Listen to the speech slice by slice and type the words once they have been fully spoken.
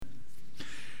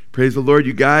Praise the Lord,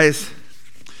 you guys.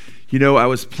 You know, I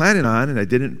was planning on, and I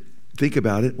didn't think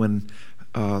about it when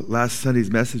last Sunday's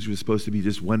message was supposed to be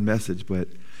just one message, but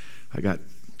I got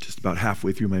just about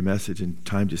halfway through my message and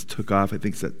time just took off. I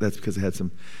think that's because I had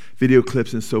some video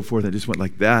clips and so forth. I just went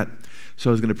like that. So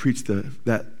I was going to preach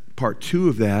that part 2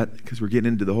 of that because we're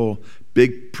getting into the whole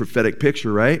big prophetic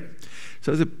picture, right?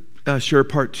 So I was going to share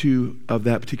part 2 of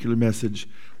that particular message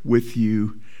with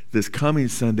you this coming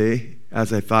Sunday.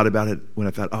 As I thought about it, when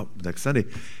I thought, oh, next Sunday,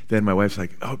 then my wife's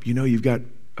like, oh, you know, you've got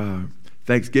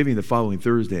Thanksgiving the following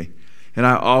Thursday. And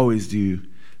I always do,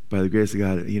 by the grace of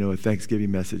God, you know, a Thanksgiving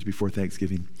message before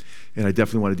Thanksgiving. And I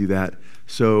definitely want to do that.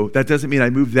 So that doesn't mean I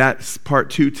moved that part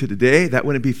 2 to today. That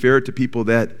wouldn't be fair to people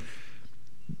that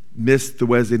missed the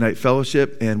Wednesday night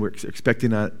fellowship and we're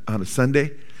expecting on a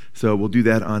Sunday. So we'll do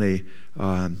that on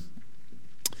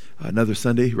another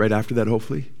Sunday right after that,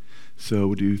 hopefully. So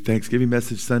we'll do Thanksgiving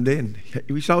message Sunday, and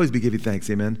we should always be giving thanks,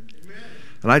 amen?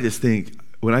 And I just think,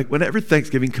 whenever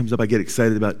Thanksgiving comes up, I get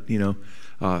excited about,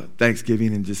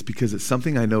 Thanksgiving, and just because it's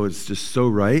something I know is just so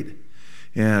right,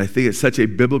 and I think it's such a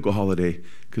biblical holiday,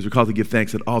 because we're called to give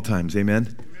thanks at all times,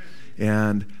 amen?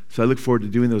 And so I look forward to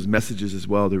doing those messages as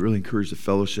well to really encourage the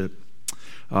fellowship.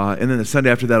 And then the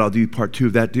Sunday after that, I'll do part 2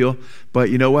 of that deal.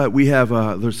 But you know what? We have,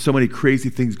 there's so many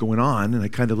crazy things going on, and I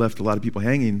kind of left a lot of people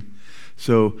hanging.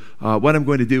 So what I'm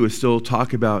going to do is still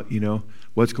talk about,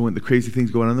 the crazy things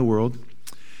going on in the world.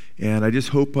 And I just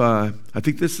hope, I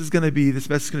think this message is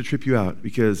going to trip you out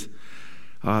because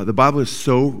the Bible is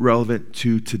so relevant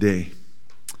to today.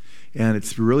 And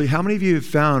it's really, how many of you have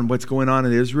found what's going on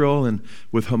in Israel and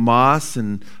with Hamas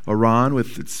and Iran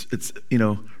with its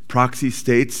proxy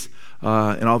states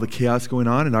and all the chaos going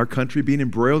on and our country being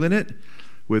embroiled in it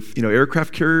with,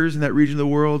 aircraft carriers in that region of the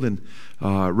world and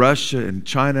Russia and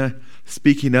China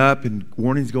speaking up and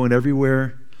warnings going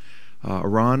everywhere.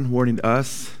 Iran warning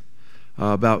us.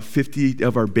 About 50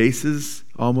 of our bases,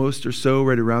 almost or so,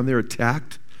 right around there,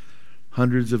 attacked.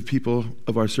 Hundreds of people,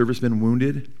 of our servicemen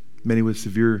wounded, many with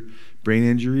severe brain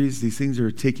injuries. These things are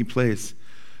taking place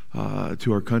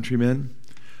to our countrymen.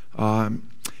 How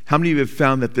many of you have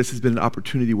found that this has been an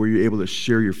opportunity where you're able to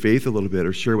share your faith a little bit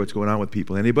or share what's going on with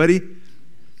people? Anybody?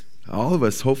 All of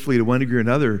us, hopefully, to one degree or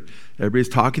another, everybody's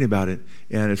talking about it,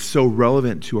 and it's so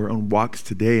relevant to our own walks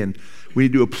today, and we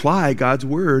need to apply God's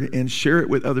word and share it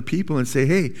with other people and say,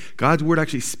 hey, God's word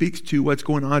actually speaks to what's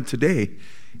going on today,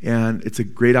 and it's a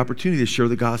great opportunity to share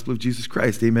the gospel of Jesus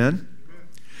Christ, amen?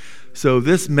 So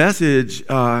this message,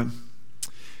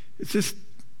 it's just,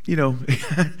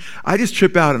 I just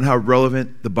trip out on how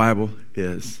relevant the Bible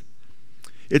is.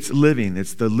 It's living.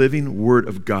 It's the living word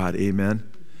of God, amen?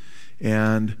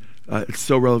 And it's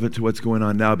so relevant to what's going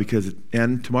on now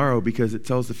and tomorrow because it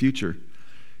tells the future.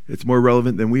 It's more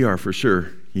relevant than we are for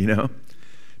sure,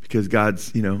 because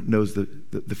God's, knows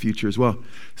the future as well.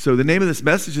 So the name of this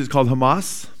message is called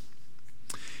Hamas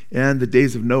and the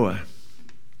Days of Noah.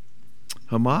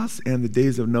 Hamas and the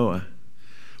Days of Noah.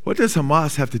 What does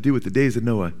Hamas have to do with the days of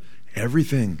Noah?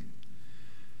 Everything.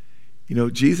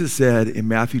 Jesus said in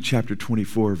Matthew chapter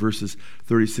 24, verses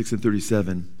 36 and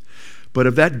 37, but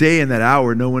of that day and that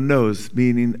hour no one knows,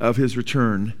 meaning of his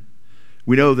return.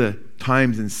 We know the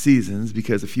times and seasons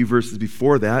because a few verses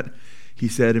before that, he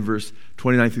said in verse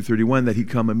 29 through 31 that he'd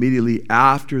come immediately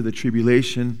after the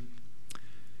tribulation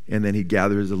and then he'd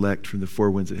gather his elect from the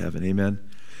four winds of heaven. Amen.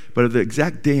 But of the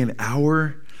exact day and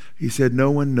hour, he said,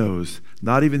 no one knows,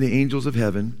 not even the angels of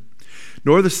heaven,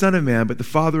 nor the Son of Man, but the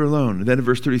Father alone. And then in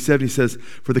verse 37, he says,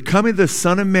 for the coming of the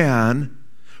Son of Man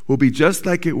will be just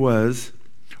like it was,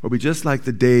 or be just like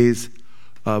the days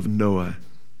of Noah.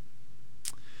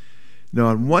 Now,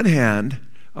 on one hand,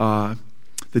 the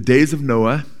days of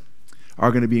Noah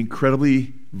are going to be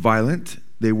incredibly violent.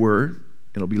 They were, and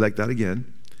it'll be like that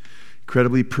again.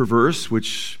 Incredibly perverse,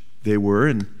 which they were,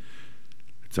 and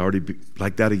it's already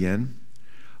like that again.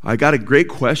 I got a great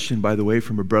question, by the way,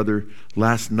 from a brother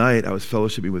last night. I was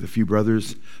fellowshipping with a few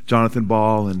brothers, Jonathan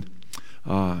Ball,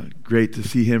 and great to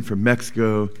see him from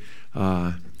Mexico,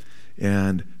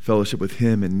 and fellowship with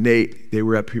him and Nate. They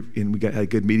were up here, and we had a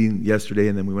good meeting yesterday,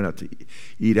 and then we went out to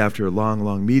eat after a long,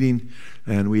 long meeting.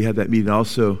 And we had that meeting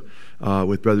also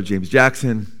with Brother James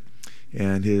Jackson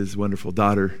and his wonderful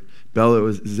daughter. Bella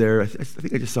was there. I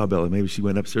think I just saw Bella. Maybe she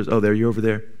went upstairs. Oh, there, you're over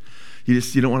there. You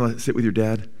don't want to sit with your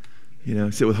dad,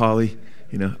 sit with Holly.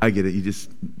 I get it. You just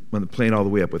want to plane all the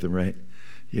way up with him, right?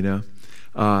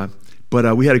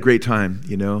 But we had a great time,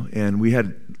 and we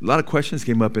had a lot of questions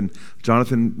came up, and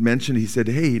Jonathan mentioned, he said,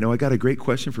 hey, I got a great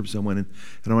question from someone, and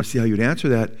I want to see how you'd answer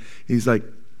that. He's like,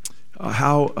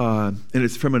 and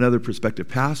it's from another prospective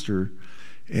pastor,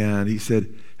 and he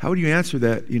said, how would you answer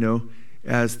that,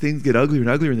 as things get uglier and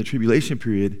uglier in the tribulation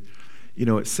period,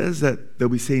 it says that they'll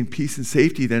be saying peace and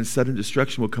safety, then sudden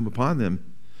destruction will come upon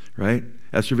them, right?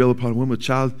 As travail upon a woman with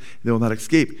child, they will not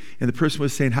escape. And the person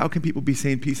was saying, how can people be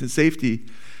saying peace and safety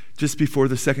just before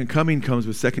the second coming comes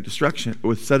with sudden destruction?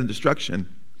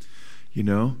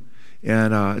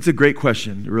 And it's a great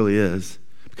question, it really is.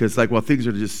 Because things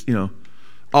are just,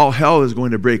 all hell is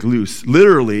going to break loose.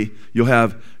 Literally, you'll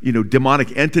have,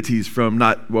 demonic entities from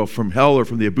hell or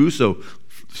from the abuso,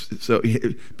 so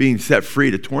being set free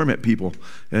to torment people.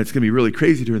 And it's going to be really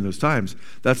crazy during those times.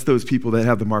 That's those people that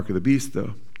have the mark of the beast,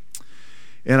 though.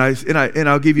 And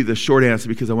I'll give you the short answer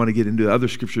because I want to get into the other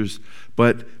scriptures.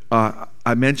 But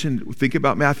I mentioned, think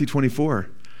about Matthew 24.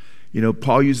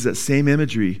 Paul uses that same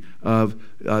imagery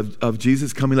of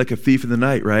Jesus coming like a thief in the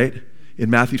night, right? In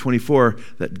Matthew 24,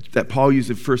 that Paul used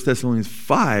in 1 Thessalonians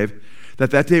 5,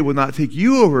 that day will not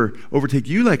overtake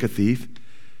you like a thief,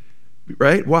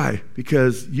 right? Why?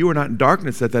 Because you are not in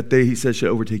darkness that day, he says, should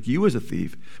overtake you as a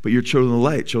thief, but you're children of the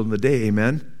light, children of the day,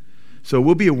 amen? So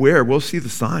we'll be aware, we'll see the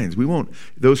signs. We won't,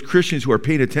 those Christians who are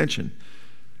paying attention,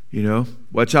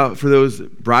 watch out for those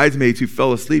bridesmaids who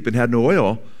fell asleep and had no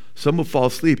oil. Some will fall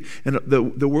asleep. And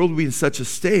the world will be in such a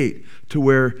state to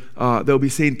where they'll be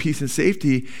saying peace and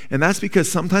safety. And that's because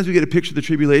sometimes we get a picture of the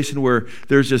tribulation where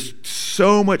there's just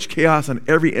so much chaos on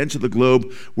every inch of the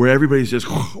globe where everybody's just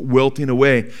wilting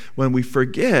away. When we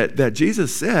forget that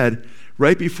Jesus said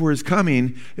right before his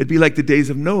coming, it'd be like the days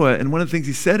of Noah. And one of the things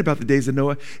he said about the days of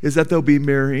Noah is that they'll be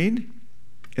marrying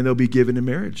and they'll be given in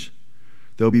marriage.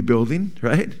 They'll be building,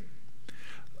 right?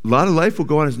 A lot of life will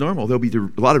go on as normal. There'll be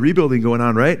a lot of rebuilding going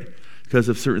on, right? Because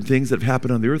of certain things that have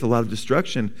happened on the earth, a lot of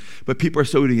destruction. But people are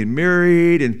still getting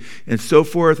married and so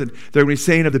forth. And they're going to be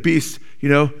saying of the beast,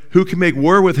 who can make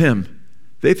war with him?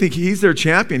 They think he's their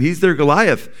champion. He's their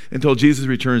Goliath until Jesus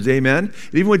returns. Amen?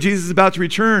 And even when Jesus is about to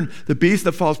return, the beast,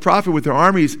 the false prophet with their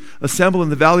armies assemble in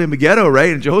the valley of Megiddo,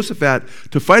 right? And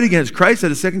Jehoshaphat to fight against Christ at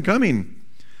his second coming.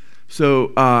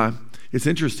 So, it's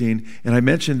interesting, and I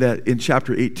mentioned that in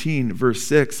chapter 18, verse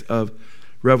 6 of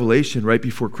Revelation, right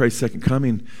before Christ's second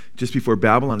coming, just before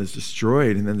Babylon is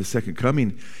destroyed, and then the second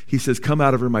coming, he says, come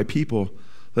out of her, my people,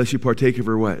 lest you partake of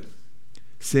her what?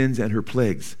 Sins and her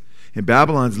plagues. And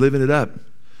Babylon's living it up.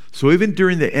 So even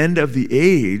during the end of the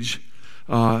age,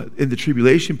 in the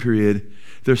tribulation period,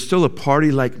 there's still a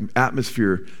party-like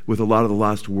atmosphere with a lot of the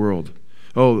lost world.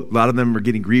 Oh, a lot of them are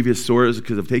getting grievous sores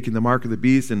because of taking the mark of the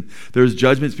beast, and there's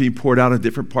judgments being poured out on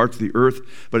different parts of the earth,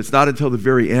 but it's not until the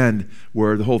very end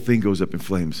where the whole thing goes up in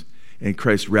flames, and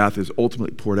Christ's wrath is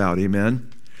ultimately poured out,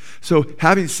 amen? So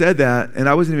having said that, and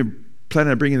I wasn't even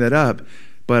planning on bringing that up,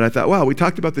 but I thought, wow, we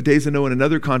talked about the days of Noah in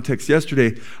another context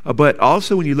yesterday, but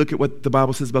also when you look at what the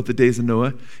Bible says about the days of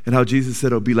Noah, and how Jesus said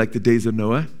it'll be like the days of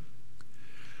Noah,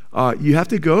 you have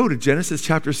to go to Genesis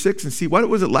chapter 6 and see what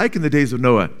was it like in the days of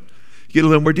Noah. Get a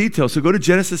little more detail. So go to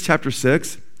Genesis chapter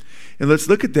 6, and let's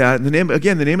look at that. And the name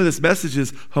of this message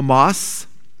is Hamas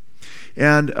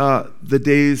and the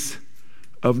days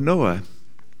of Noah.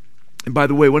 And by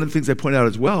the way, one of the things I point out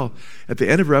as well, at the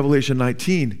end of Revelation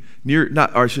 19, near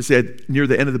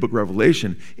the end of the book of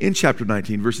Revelation, in chapter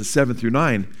 19, verses 7 through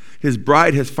 9, his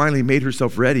bride has finally made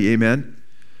herself ready, amen?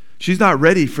 She's not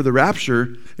ready for the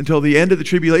rapture until the end of the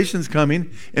tribulation is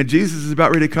coming, and Jesus is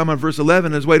about ready to come on verse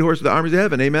 11 as white horse with the armies of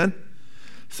heaven, amen?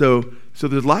 So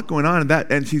there's a lot going on in that,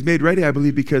 and she's made ready, I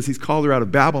believe, because he's called her out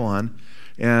of Babylon,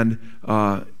 and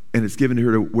it's given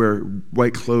her to wear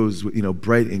white clothes,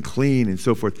 bright and clean and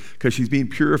so forth, because she's being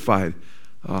purified.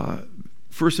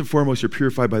 First and foremost, you're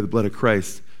purified by the blood of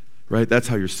Christ, right? That's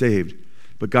how you're saved.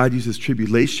 But God uses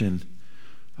tribulation,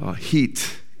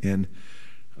 heat, and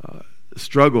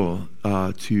struggle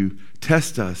to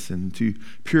test us and to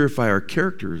purify our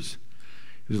characters.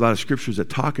 There's a lot of scriptures that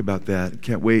talk about that.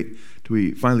 Can't wait till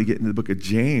we finally get into the book of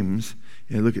James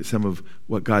and look at some of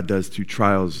what God does through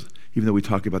trials, even though we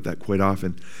talk about that quite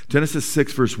often. Genesis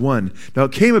 6, verse 1. Now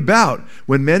it came about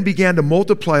when men began to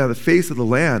multiply on the face of the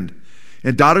land,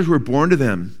 and daughters were born to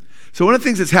them. So one of the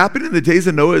things that's happened in the days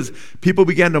of Noah is people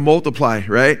began to multiply,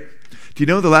 right? Do you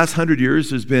know the last 100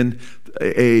 years there's been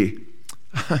a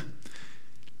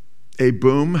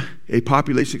boom, a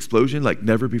population explosion like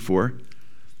never before?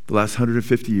 The last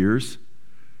 150 years,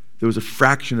 there was a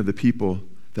fraction of the people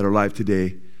that are alive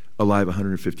today alive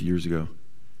 150 years ago.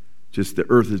 Just the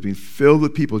earth has been filled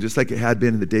with people, just like it had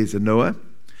been in the days of Noah.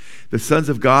 The sons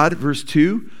of God, verse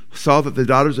 2, saw that the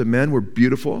daughters of men were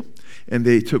beautiful, and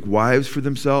they took wives for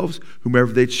themselves,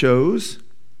 whomever they chose.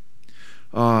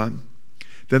 Then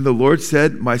the Lord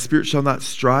said, my spirit shall not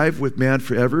strive with man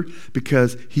forever,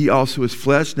 because he also is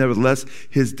flesh. Nevertheless,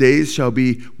 his days shall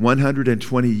be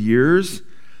 120 years.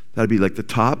 That'd be like the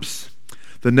tops.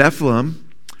 The Nephilim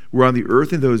were on the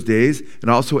earth in those days, and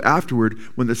also afterward,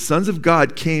 when the sons of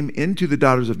God came into the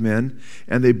daughters of men,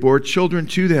 and they bore children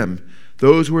to them.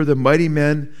 Those were the mighty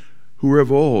men who were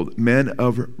of old, men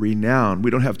of renown.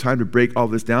 We don't have time to break all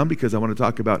this down because I want to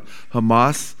talk about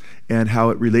Hamas and how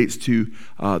it relates to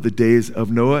the days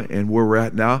of Noah and where we're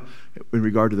at now in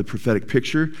regard to the prophetic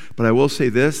picture. But I will say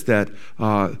this, that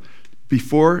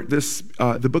before this,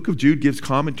 the book of Jude gives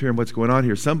commentary on what's going on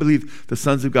here. Some believe the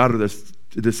sons of God are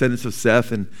the descendants of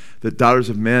Seth, and the daughters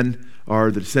of men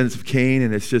are the descendants of Cain,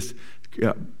 and it's just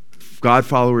God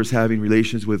followers having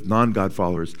relations with non-God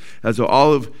followers. And so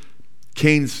all of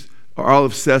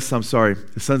Seth's, the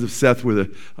sons of Seth were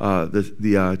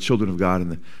the children of God,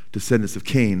 and the descendants of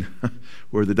Cain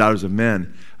were the daughters of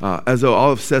men. As though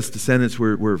all of Seth's descendants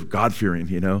were God-fearing,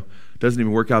 Doesn't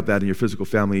even work out that in your physical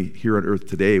family here on earth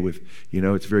today with,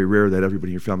 it's very rare that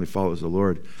everybody in your family follows the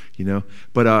Lord,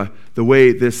 But the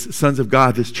way this sons of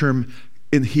God, this term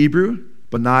in Hebrew,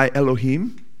 B'nai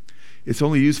Elohim, it's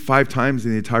only used 5 times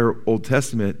in the entire Old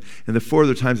Testament, and the 4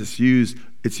 other times it's used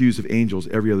of angels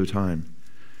every other time.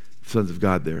 Sons of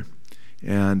God there.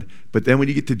 But then when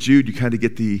you get to Jude, you kind of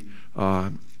get the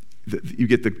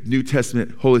New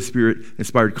Testament Holy Spirit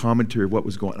inspired commentary of what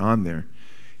was going on there.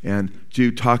 And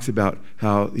Jude talks about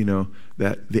how,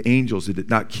 that the angels did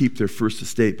not keep their first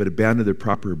estate, but abandoned their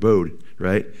proper abode,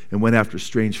 right? And went after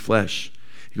strange flesh.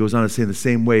 He goes on to say in the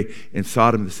same way in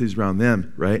Sodom and the cities around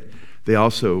them, right? They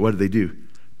also, what did they do?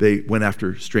 They went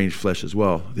after strange flesh as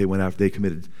well. They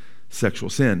committed sexual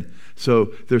sin.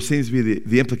 So there seems to be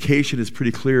the implication is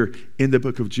pretty clear in the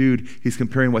book of Jude. He's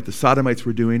comparing what the Sodomites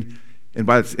were doing. And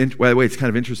by the way, it's kind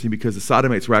of interesting because the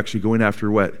Sodomites were actually going after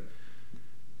what?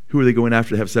 Who are they going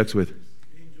after to have sex with?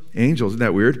 Angels. Isn't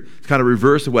that weird? It's kind of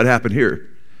reverse of what happened here.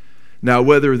 Now,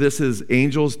 whether this is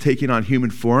angels taking on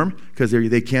human form, because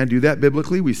they can do that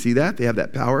biblically, we see that. They have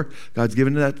that power. God's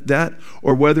given that.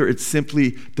 Or whether it's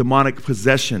simply demonic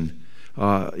possession,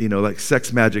 like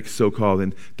sex magic, so-called,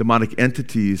 and demonic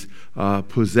entities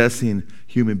possessing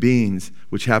human beings,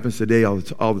 which happens today all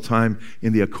the time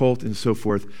in the occult and so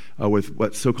forth, with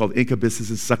what so-called incubuses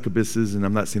and succubuses. And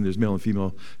I'm not saying there's male and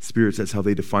female spirits. That's how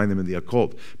they define them in the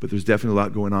occult. But there's definitely a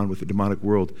lot going on with the demonic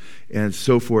world and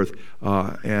so forth.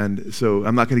 And so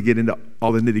I'm not going to get into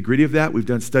all the nitty-gritty of that. We've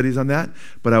done studies on that,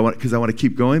 but I want to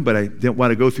keep going. But I didn't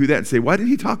want to go through that and say, why did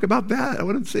he talk about that? I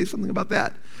want to say something about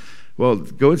that. Well,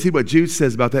 go and see what Jude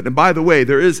says about that. And by the way,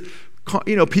 there is,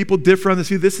 people differ on this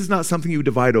view. This is not something you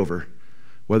divide over,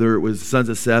 whether it was sons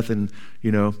of Seth and,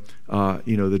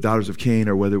 the daughters of Cain,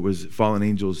 or whether it was fallen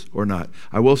angels or not.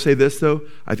 I will say this, though.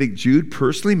 I think Jude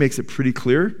personally makes it pretty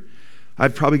clear.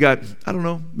 I've probably got,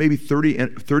 maybe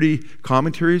 30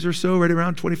 commentaries or so, right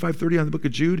around 25, 30 on the book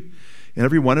of Jude. And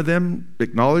every one of them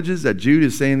acknowledges that Jude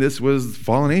is saying this was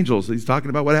fallen angels. He's talking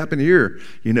about what happened here,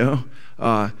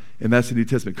 and that's the New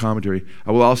Testament commentary.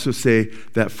 I will also say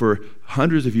that for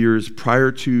hundreds of years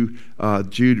prior to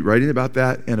Jude writing about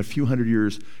that, and a few hundred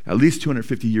years, at least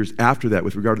 250 years after that,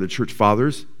 with regard to the church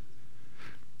fathers,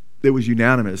 it was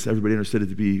unanimous. Everybody understood it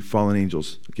to be fallen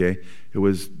angels, okay? It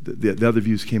was, the other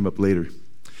views came up later.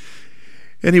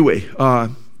 Anyway,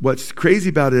 what's crazy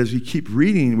about it is we keep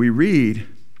reading, we read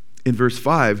in verse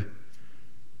 5,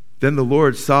 then the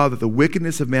Lord saw that the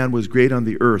wickedness of man was great on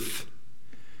the earth.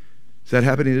 Is that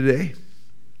happening today?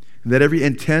 And that every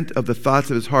intent of the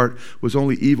thoughts of his heart was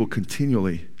only evil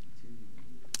continually.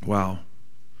 Wow.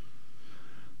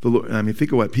 The Lord,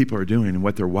 think of what people are doing and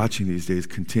what they're watching these days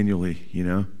continually,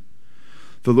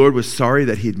 The Lord was sorry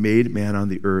that he had made man on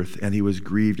the earth, and he was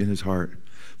grieved in his heart.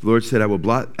 The Lord said, I will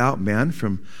blot out man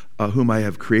from whom I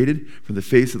have created from the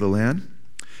face of the land,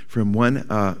 from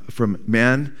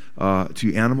man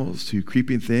to animals, to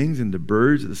creeping things, and to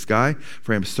birds of the sky,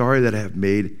 for I am sorry that I have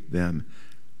made them.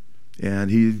 And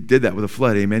he did that with a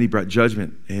flood, amen. He brought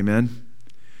judgment, amen.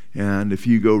 And if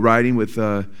you go riding with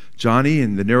Johnny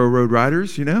and the Narrow Road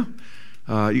Riders, you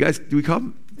guys, do we call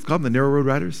them the Narrow Road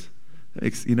Riders?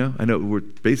 I know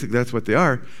basically that's what they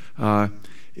are,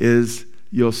 is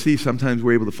you'll see sometimes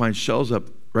we're able to find shells up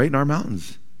right in our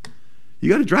mountains. You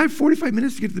got to drive 45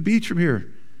 minutes to get to the beach from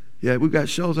here. Yeah, we've got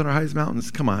shells on our highest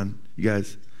mountains. Come on, you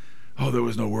guys. Oh, there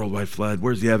was no worldwide flood.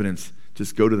 Where's the evidence?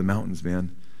 Just go to the mountains,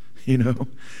 man.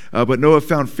 But Noah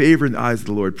found favor in the eyes of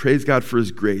the Lord. Praise God for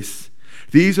his grace.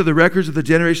 These are the records of the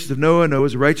generations of Noah. Noah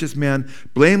was a righteous man,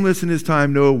 blameless in his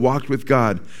time. Noah walked with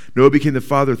God. Noah became the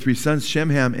father of 3 sons, Shem,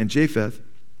 Ham, and Japheth.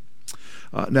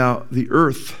 Now, the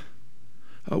earth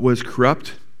was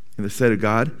corrupt in the sight of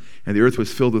God, and the earth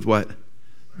was filled with what?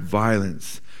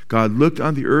 Violence. God looked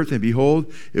on the earth, and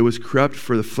behold, it was corrupt,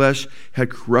 for the flesh had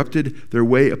corrupted their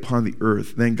way upon the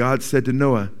earth. Then God said to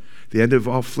Noah, the end of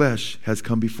all flesh has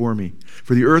come before me,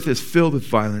 for the earth is filled with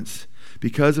violence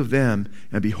because of them,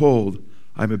 and behold,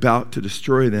 I am about to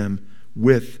destroy them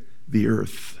with the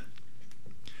earth.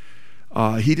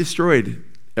 He destroyed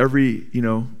every,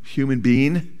 human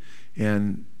being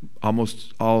and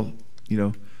almost all,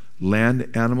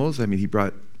 land animals. I mean, he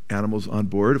brought animals on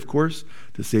board, of course,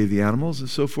 to save the animals and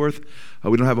so forth.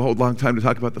 We don't have a whole long time to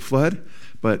talk about the flood,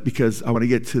 but because I want to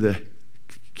get to the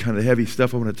kind of heavy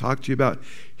stuff I want to talk to you about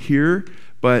here,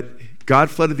 but God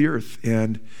flooded the earth,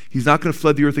 and he's not going to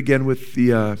flood the earth again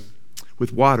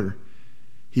with water.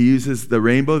 He uses the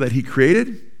rainbow that he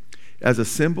created as a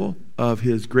symbol of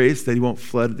his grace, that he won't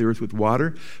flood the earth with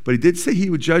water. But he did say he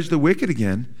would judge the wicked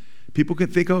again. People can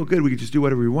think, oh, good, we can just do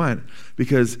whatever we want.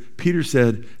 Because Peter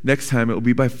said, next time it will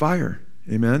be by fire.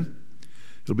 Amen?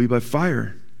 It'll be by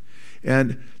fire.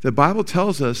 And the Bible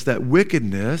tells us that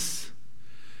wickedness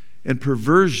and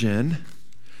perversion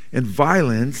and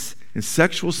violence and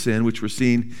sexual sin, which we're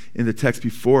seeing in the text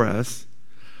before us,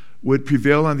 would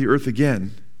prevail on the earth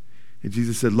again. And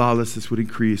Jesus said lawlessness would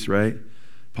increase, right?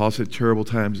 Paul said terrible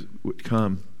times would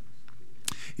come.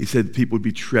 He said people would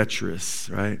be treacherous,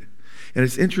 right? And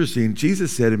it's interesting.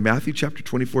 Jesus said in Matthew chapter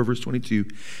 24, verse 22,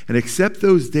 and except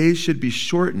those days should be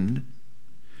shortened,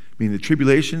 meaning the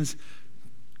tribulations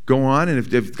go on, and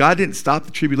if God didn't stop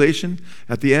the tribulation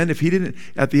at the end, if he didn't,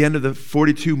 at the end of the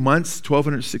 42 months,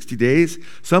 1,260 days,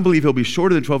 some believe he'll be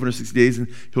shorter than 1,260 days,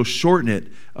 and he'll shorten it,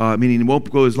 meaning it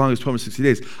won't go as long as 1,260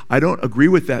 days. I don't agree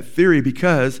with that theory,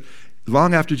 because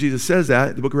long after Jesus says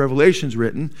that, the book of Revelation is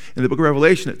written. In the book of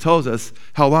Revelation, it tells us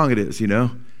how long it is,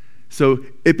 So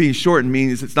it being shortened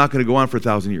means it's not going to go on for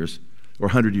 1,000 years or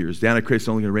 100 years. The Antichrist is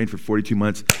only going to reign for 42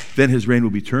 months. Then his reign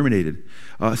will be terminated.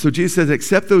 So Jesus says,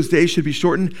 except those days should be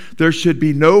shortened, there should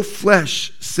be no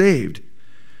flesh saved.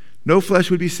 No flesh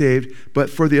would be saved, but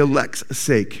for the elect's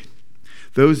sake,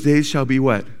 those days shall be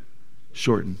what?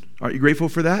 Shortened. Aren't you grateful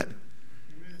for that?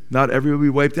 Not everyone will be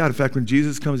wiped out. In fact, when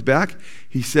Jesus comes back,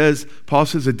 Paul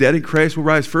says, the dead in Christ will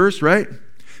rise first, right?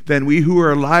 Then we who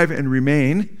are alive and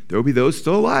remain, there will be those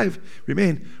still alive,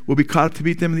 remain, will be caught up to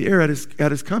meet them in the air at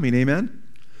his coming. Amen?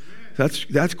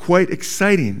 That's quite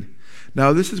exciting.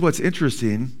 Now, this is what's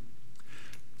interesting.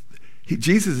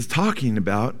 Jesus is talking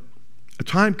about a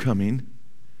time coming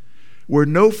where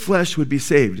no flesh would be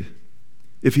saved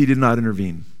if he did not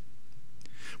intervene.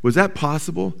 Was that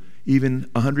possible even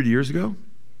 100 years ago?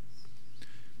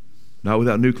 Not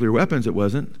without nuclear weapons, it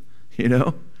wasn't.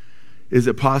 Is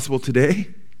it possible today?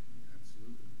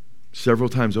 Several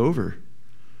times over.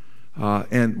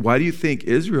 And why do you think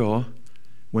Israel,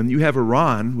 when you have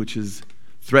Iran, which has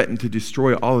threatened to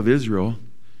destroy all of Israel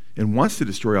and wants to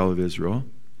destroy all of Israel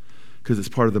because it's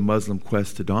part of the Muslim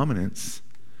quest to dominance,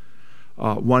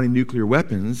 wanting nuclear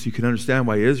weapons, you can understand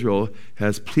why Israel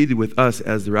has pleaded with us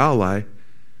as their ally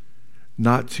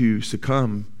not to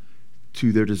succumb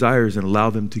to their desires and allow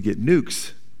them to get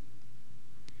nukes.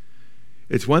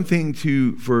 It's one thing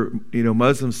for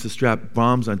Muslims to strap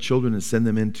bombs on children and send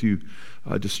them in to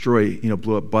destroy,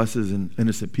 blow up buses and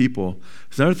innocent people.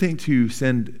 It's another thing to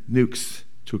send nukes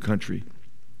to a country.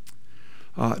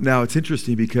 Now, it's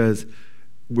interesting because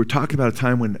we're talking about a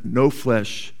time when no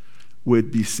flesh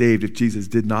would be saved if Jesus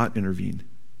did not intervene.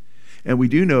 And we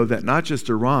do know that not just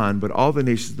Iran, but all the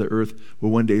nations of the earth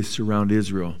will one day surround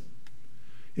Israel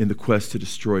in the quest to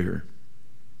destroy her.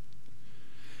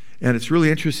 And it's really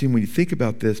interesting when you think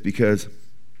about this, because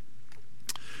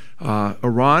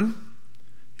Iran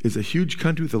is a huge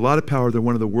country with a lot of power. They're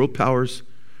one of the world powers,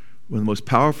 one of the most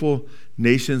powerful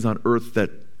nations on earth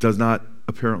that does not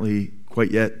apparently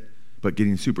quite yet, but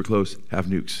getting super close, have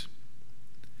nukes.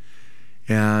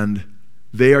 And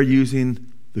they are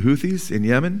using the Houthis in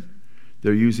Yemen.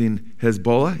 They're using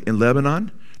Hezbollah in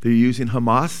Lebanon. They're using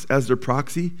Hamas as their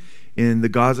proxy in the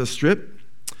Gaza Strip.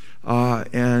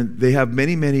 And they have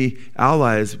many, many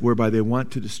allies whereby they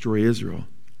want to destroy Israel.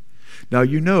 Now,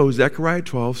 Zechariah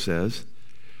 12 says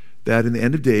that in the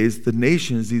end of days, the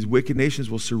nations, these wicked nations,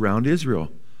 will surround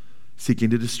Israel, seeking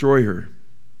to destroy her.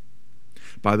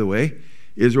 By the way,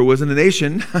 Israel wasn't a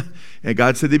nation, and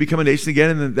God said they'd become a nation again,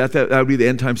 and that would be the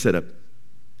end time setup.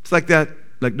 It's like that,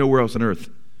 like nowhere else on earth.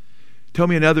 Tell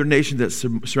me another nation that's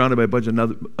surrounded by a bunch of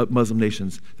other Muslim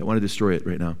nations that want to destroy it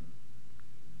right now.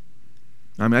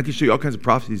 I mean, I can show you all kinds of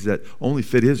prophecies that only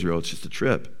fit Israel. It's just a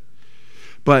trip.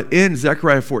 But in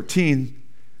Zechariah 14,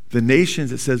 the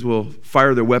nations, it says, will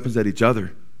fire their weapons at each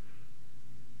other.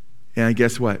 And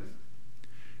guess what?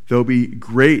 There'll be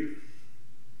great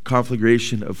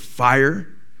conflagration of fire,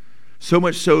 So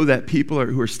much so that people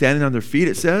who are standing on their feet,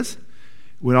 it says,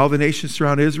 when all the nations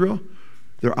surround Israel,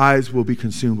 their eyes will be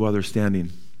consumed while they're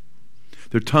standing.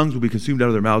 Their tongues will be consumed out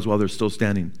of their mouths while they're still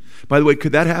standing. By the way,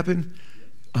 could that happen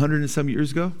 100 and some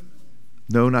years ago?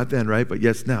 No, not then, right? But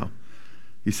yes, now.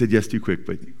 You said yes too quick,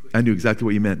 but I knew exactly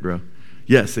what you meant, bro.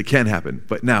 Yes, it can happen,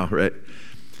 but now, right?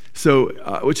 So,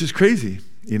 which is crazy,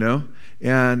 you know?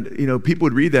 And, you know, people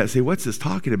would read that and say, what's this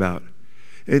talking about?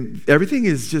 And everything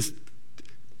is just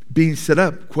being set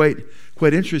up quite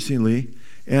interestingly.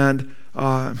 And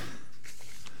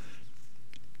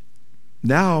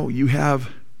now you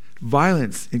have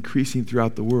violence increasing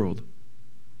throughout the world.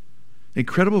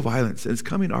 Incredible violence, and it's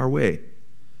coming our way,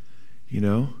 you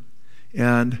know?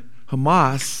 And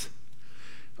Hamas,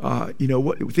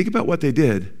 think about what they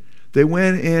did. They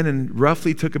went in and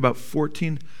roughly took about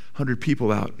 1,400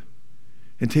 people out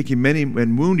and taking many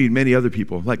and wounding many other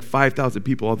people. Like 5,000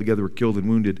 people altogether were killed and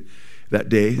wounded that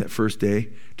day, that first day.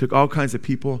 Took all kinds of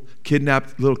people,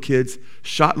 kidnapped little kids,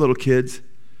 shot little kids,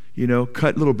 you know,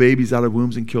 cut little babies out of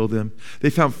wombs and killed them. They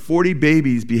found 40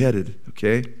 babies beheaded,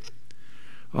 okay?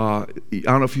 I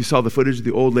don't know if you saw the footage of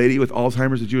the old lady with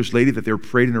Alzheimer's, the Jewish lady that they were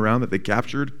parading around that they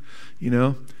captured, you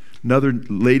know. Another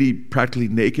lady practically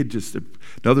naked, just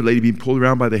another lady being pulled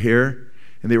around by the hair.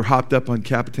 And they were hopped up on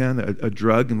Capitan, a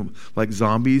drug, and like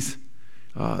zombies,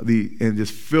 and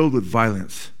just filled with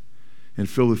violence and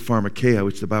filled with pharmakeia,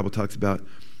 which the Bible talks about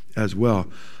as well.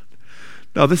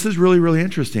 Now, this is really, really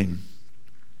interesting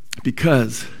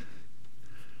because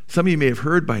some of you may have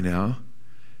heard by now,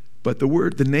 but the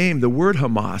word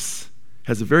Hamas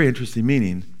has a very interesting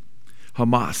meaning.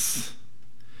 Hamas.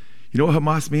 You know what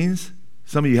Hamas means?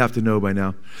 Some of you have to know by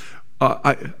now.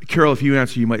 Carol, if you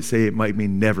answer, you might say it might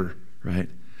mean never, right?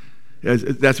 That's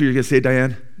what you're going to say,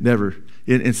 Diane? Never.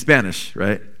 In Spanish,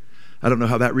 right? I don't know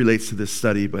how that relates to this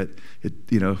study, but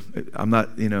I'm not,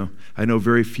 I know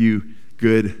very few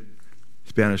good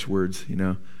Spanish words, you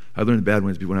know. I learned the bad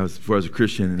ones before I was a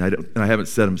Christian, and I haven't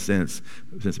said them since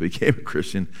I became a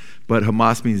Christian. But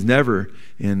Hamas means never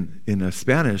in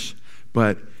Spanish,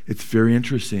 but it's very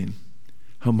interesting.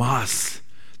 Hamas,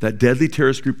 that deadly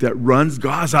terrorist group that runs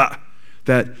Gaza,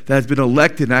 that has been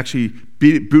elected and actually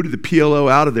booted the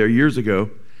PLO out of there years ago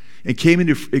and came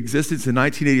into existence in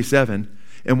 1987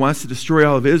 and wants to destroy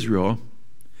all of Israel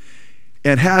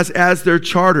and has as their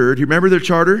charter, do you remember their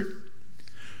charter?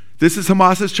 This is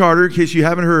Hamas's charter, in case you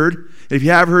haven't heard. And if you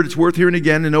have heard, it's worth hearing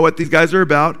again to know what these guys are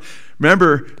about.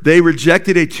 Remember, they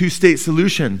rejected a two-state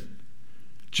solution.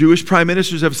 Jewish prime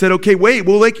ministers have said, okay, wait,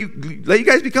 we'll let you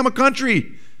guys become a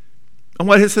country on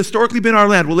what has historically been our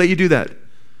land. We'll let you do that.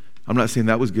 I'm not saying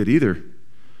that was good either.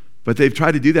 But they've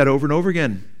tried to do that over and over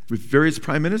again with various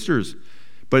prime ministers.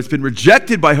 But it's been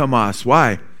rejected by Hamas.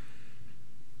 Why?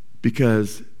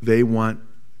 Because they want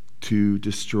to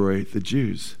destroy the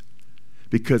Jews.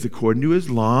 Because according to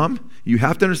Islam, you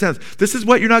have to understand this is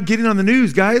what you're not getting on the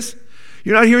news, guys.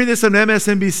 You're not hearing this on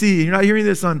MSNBC. You're not hearing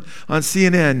this on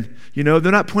CNN. You know,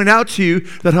 they're not pointing out to you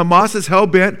that Hamas is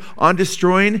hell-bent on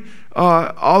destroying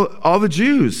all the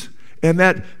Jews. And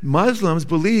that Muslims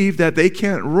believe that they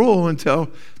can't rule until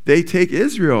they take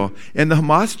Israel. And the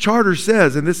Hamas charter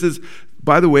says, and this is,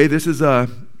 by the way, this is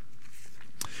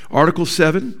Article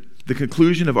 7. The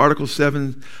conclusion of Article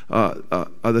 7,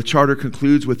 the charter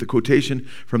concludes with the quotation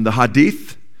from the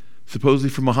Hadith, supposedly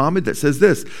from Muhammad, that says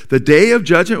this: the day of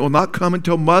judgment will not come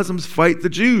until Muslims fight the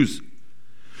Jews.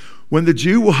 When the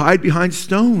Jew will hide behind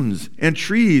stones and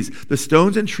trees, the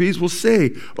stones and trees will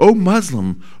say, "O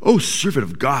Muslim, O servant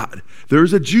of God, there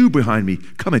is a Jew behind me.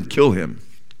 Come and kill him."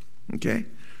 Okay?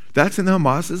 That's in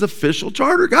Hamas's official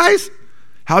charter, guys.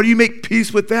 How do you make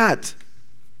peace with that?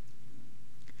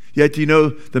 Yet, do you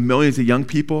know the millions of young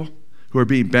people who are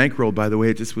being bankrolled? By the way,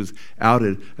 it just was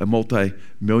outed, a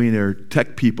multi-millionaire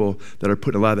tech people that are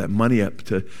putting a lot of that money up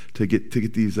to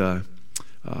get these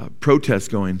protests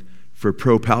going for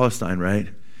pro-Palestine, right?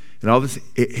 And all this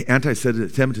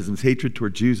anti-Semitism, hatred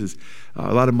toward Jews, is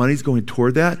a lot of money's going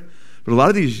toward that. But a lot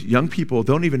of these young people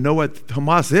don't even know what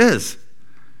Hamas is.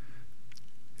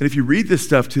 And if you read this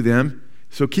stuff to them,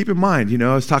 so keep in mind, you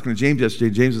know, I was talking to James yesterday,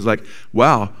 and James was like,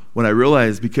 wow, when I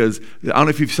realized, because I don't know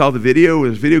if you saw the video,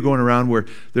 there's a video going around where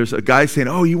there's a guy saying,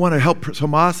 oh, you want to help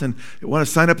Hamas and want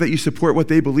to sign up that you support what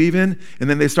they believe in, and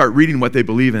then they start reading what they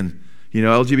believe in. You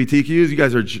know, LGBTQs, you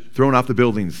guys are thrown off the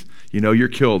buildings. You know, you're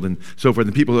killed and so forth.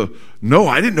 And people go, no,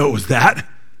 I didn't know it was that.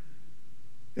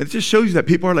 And it just shows you that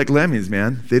people are like lemmings,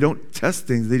 man. They don't test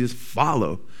things, they just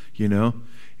follow, you know.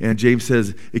 And James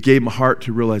says it gave him a heart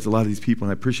to realize a lot of these people,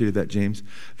 and I appreciated that, James,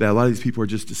 that a lot of these people are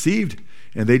just deceived.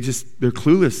 And they're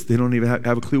clueless. They don't even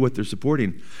have a clue what they're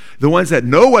supporting. The ones that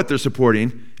know what they're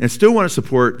supporting and still want to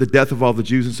support the death of all the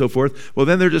Jews and so forth, well,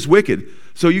 then they're just wicked.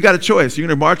 So you got a choice. You're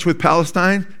going to march with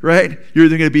Palestine, right? You're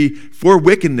either going to be for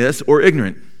wickedness or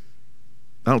ignorant.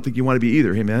 I don't think you want to be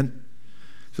either, amen?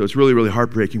 So it's really, really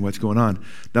heartbreaking what's going on.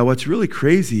 Now, what's really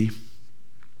crazy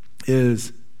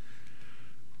is,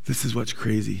 this is what's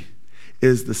crazy,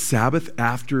 is the Sabbath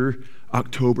after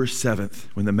October 7th,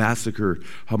 when the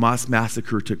Hamas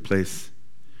massacre took place.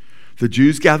 The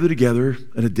Jews gathered together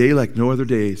on a day like no other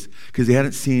days because they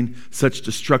hadn't seen such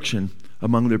destruction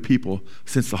among their people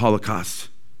since the Holocaust.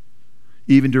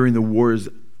 Even during the wars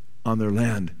on their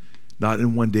land, not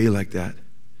in one day like that.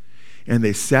 And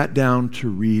they sat down to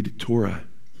read Torah.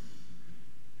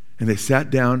 And they sat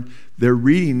down, their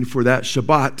reading for that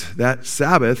Shabbat, that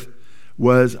Sabbath,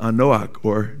 was on Noach,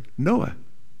 or Noah.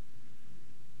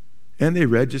 And they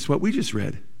read just what we just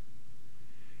read.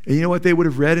 And you know what they would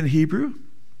have read in Hebrew?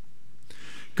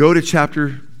 Go to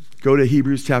Genesis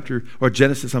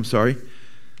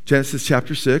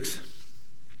chapter 6,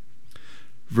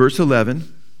 verse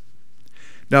 11.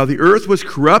 Now the earth was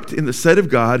corrupt in the sight of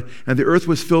God, and the earth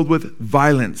was filled with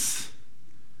violence.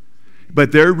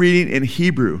 But they're reading in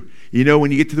Hebrew. You know,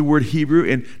 when you get to the word Hebrew,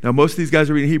 and now most of these guys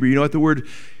are reading Hebrew, you know what the word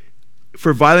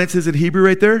for violence is in Hebrew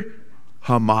right there?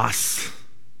 Hamas.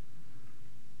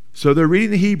 So they're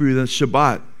reading the Hebrew, the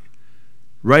Shabbat,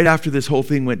 right after this whole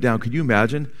thing went down. Could you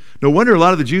imagine? No wonder a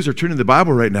lot of the Jews are turning the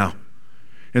Bible right now.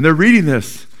 And they're reading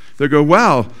this. They go,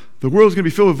 wow, the world's going to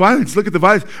be filled with violence. Look at the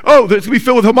violence. Oh, it's going to be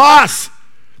filled with Hamas.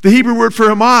 The Hebrew word for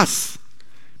Hamas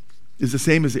is the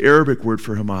same as the Arabic word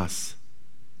for Hamas,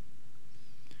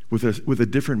 with a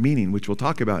different meaning, which we'll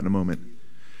talk about in a moment.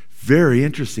 Very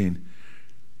interesting.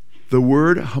 The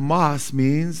word Hamas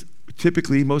means,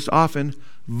 typically, most often,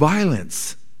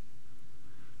 violence.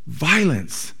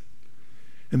 Violence.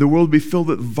 And the world will be filled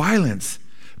with violence.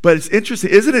 But it's interesting.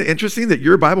 Isn't it interesting that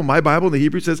your Bible, my Bible, in the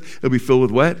Hebrew says it'll be filled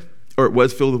with what? Or it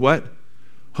was filled with what?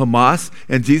 Hamas.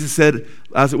 And Jesus said,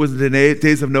 as it was in the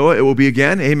days of Noah, it will be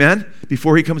again. Amen.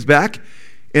 Before he comes back.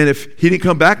 And if he didn't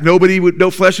come back, no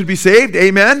flesh would be saved.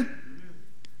 Amen.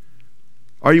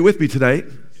 Are you with me tonight?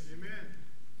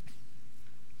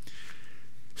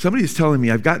 Somebody's telling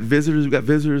me, we've got visitors,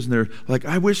 and they're like,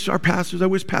 I wish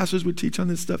pastors would teach on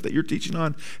this stuff that you're teaching on.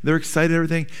 And they're excited and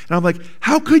everything. And I'm like,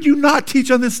 how could you not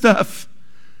teach on this stuff?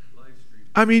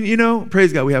 I mean,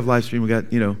 praise God, we have live stream. We got,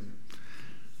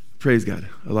 praise God,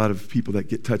 a lot of people that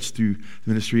get touched through the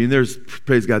ministry. And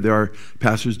praise God, there are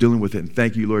pastors dealing with it. And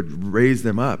thank you, Lord, raise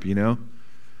them up,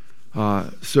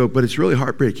 but it's really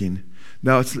heartbreaking.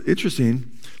 Now, it's interesting.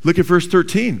 Look at verse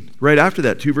 13, right after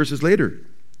that, 2 verses later.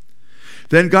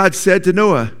 Then God said to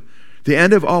Noah, the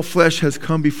end of all flesh has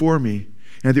come before me,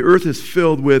 and the earth is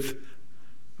filled with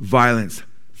violence,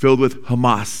 filled with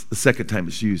Hamas, the second time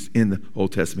it's used in the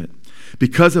Old Testament,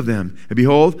 because of them. And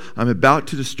behold, I'm about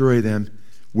to destroy them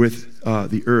with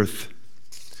the earth.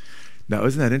 Now,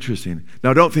 isn't that interesting?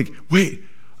 Now, don't think, wait,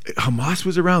 Hamas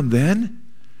was around then?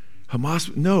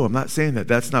 No, I'm not saying that.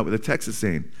 That's not what the text is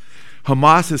saying.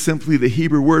 Hamas is simply the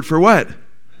Hebrew word for what?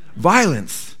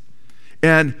 Violence.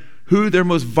 And what's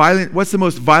the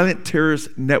most violent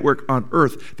terrorist network on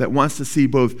earth that wants to see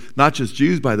both, not just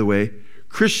Jews, by the way,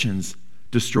 Christians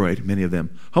destroyed, many of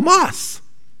them? Hamas.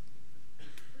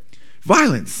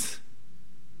 Violence.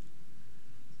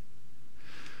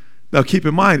 Now keep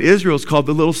in mind, Israel's called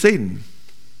the little Satan.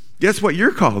 Guess what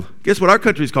you're called? Guess what our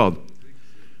country's called?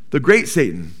 The great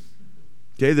Satan.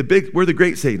 Okay, we're the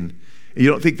great Satan. And you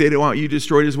don't think they don't want you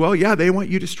destroyed as well? Yeah, they want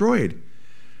you destroyed.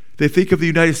 They think of the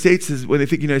United States when they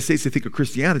think United States, they think of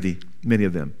Christianity, many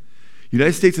of them.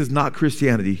 United States is not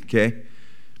Christianity, okay?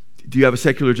 Do you have a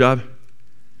secular job?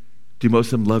 Do most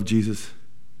of them love Jesus?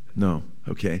 No,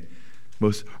 okay.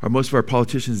 Are most of our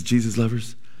politicians Jesus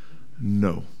lovers?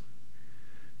 No.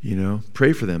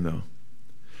 Pray for them though.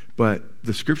 But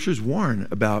the scriptures warn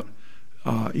about,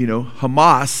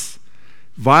 Hamas,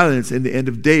 violence in the end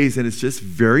of days, and it's just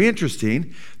very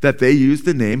interesting that they use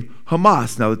the name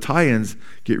Hamas. Now the tie-ins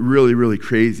get really, really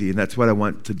crazy, and that's what I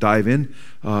want to dive in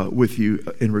with you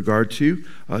in regard to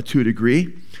a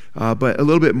degree, but a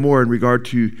little bit more in regard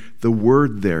to the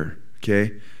word there,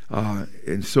 okay,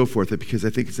 and so forth, because I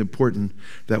think it's important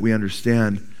that we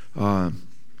understand.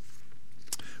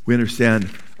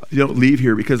 You don't leave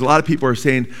here, because a lot of people are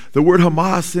saying the word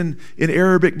Hamas in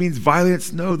Arabic means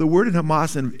violence. No, the word in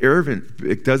Hamas in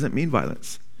Arabic doesn't mean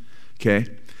violence. Okay?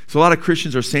 So a lot of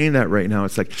Christians are saying that right now.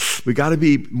 It's like, we got to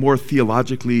be more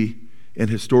theologically and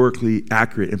historically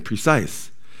accurate and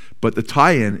precise. But the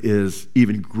tie-in is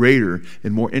even greater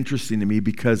and more interesting to me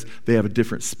because they have a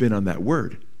different spin on that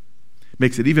word.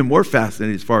 Makes it even more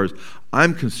fascinating as far as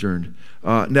I'm concerned.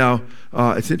 Now,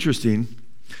 it's interesting.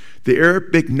 The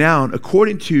Arabic noun,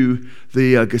 according to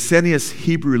the Gesenius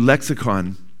Hebrew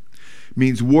lexicon,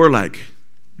 means warlike.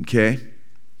 Okay?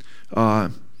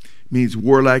 Means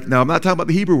warlike. Now, I'm not talking about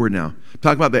the Hebrew word now. I'm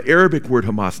talking about the Arabic word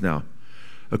Hamas now.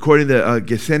 According to the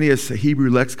Gesenius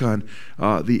Hebrew lexicon,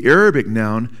 the Arabic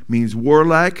noun means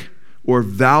warlike or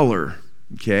valor.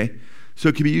 Okay? So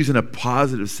it can be used in a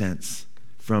positive sense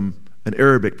from an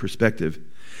Arabic perspective.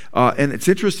 And it's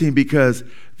interesting because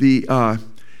the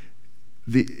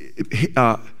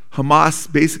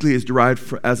Hamas basically is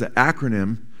derived as an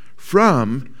acronym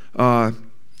from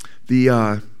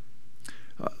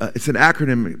it's an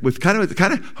acronym with kind of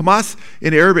Hamas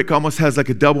in Arabic almost has like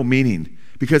a double meaning,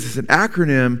 because it's an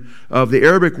acronym of the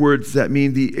Arabic words that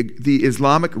mean the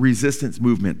Islamic resistance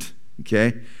movement.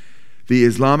 Okay, the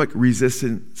Islamic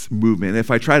resistance movement.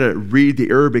 If I try to read the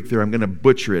Arabic there, I'm going to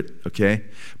butcher it. Okay,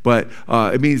 but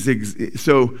it means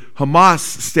so. Hamas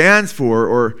stands for,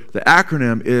 or the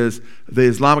acronym is the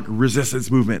Islamic resistance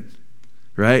movement,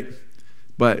 right?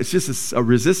 But it's just a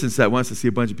resistance that wants to see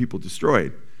a bunch of people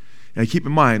destroyed. And keep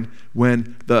in mind,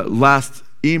 when the last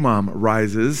imam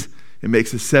rises and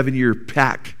makes a 7-year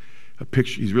pact,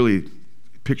 he's really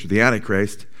picture the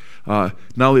Antichrist. Not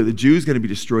only are the Jews going to be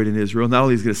destroyed in Israel, not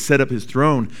only is he going to set up his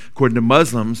throne, according to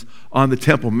Muslims, on the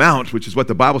Temple Mount, which is what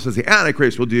the Bible says the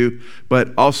Antichrist will do,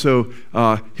 but also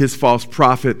his false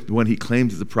prophet, the one he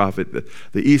claims is a prophet,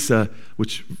 the Isa,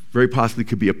 which very possibly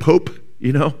could be a pope,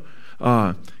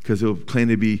 because he'll claim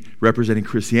to be representing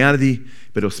Christianity,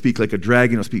 but he'll speak like a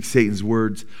dragon, he'll speak Satan's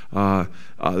words. The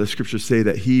scriptures say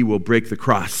that he will break the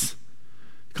cross,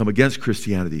 come against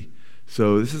Christianity.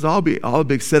 So this is all a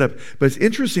big setup. But it's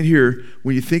interesting here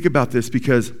when you think about this,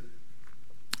 because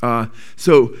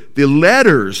so the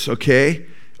letters, okay,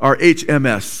 are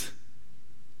HMS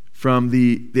from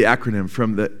the acronym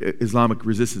from the Islamic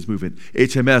resistance movement,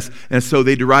 HMS. And so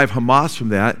they derive Hamas from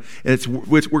that. And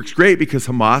which works great because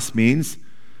Hamas means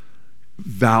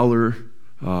valor,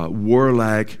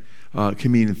 warlike,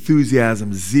 can mean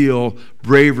enthusiasm, zeal,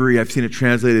 bravery. I've seen it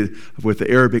translated with the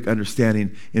Arabic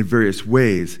understanding in various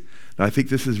ways. Now, I think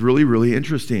this is really, really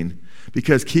interesting,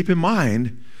 because keep in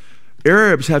mind,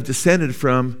 Arabs have descended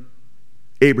from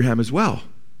Abraham as well.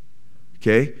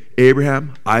 Okay?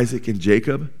 Abraham, Isaac, and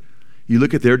Jacob. You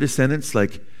look at their descendants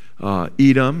like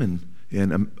Edom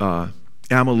and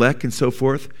Amalek and so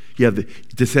forth. You have the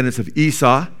descendants of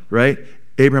Esau, right?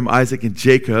 Abraham, Isaac, and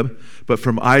Jacob. But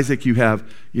from Isaac you have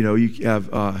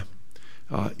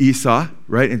Esau,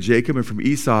 right? And Jacob. And from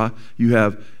Esau you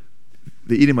have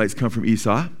the Edomites come from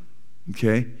Esau.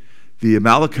 Okay? The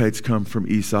Amalekites come from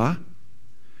Esau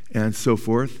and so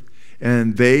forth.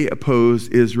 And they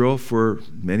opposed Israel for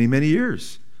many, many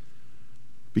years,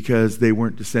 because they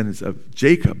weren't descendants of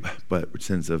Jacob, but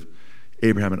descendants of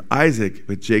Abraham and Isaac.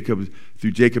 But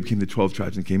through Jacob came the 12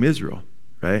 tribes and came Israel,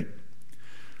 right?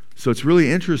 So it's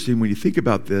really interesting when you think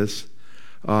about this,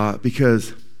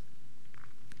 because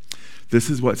this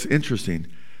is what's interesting.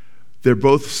 They're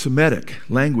both Semitic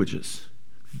languages,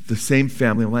 the same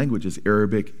family of languages,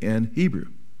 Arabic and Hebrew.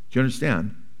 Do you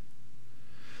understand?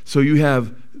 So you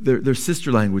have their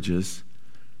sister languages.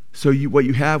 So what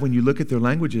you have when you look at their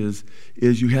languages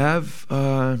is you have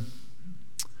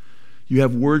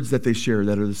words that they share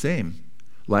that are the same,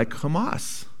 like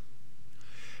Hamas.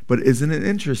 But isn't it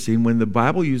interesting when the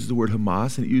Bible uses the word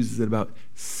Hamas, and it uses it about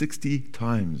 60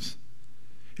 times,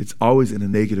 it's always in a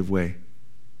negative way.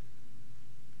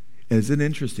 And isn't it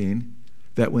interesting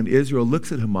that when Israel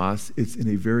looks at Hamas, it's in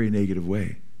a very negative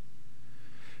way?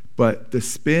 But the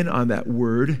spin on that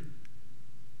word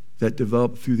that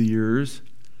developed through the years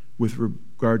with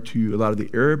regard to a lot of the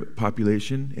Arab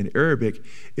population in Arabic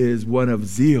is one of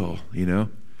zeal,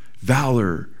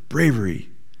 valor, bravery.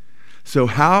 So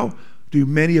how do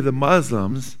many of the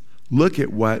Muslims look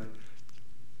at what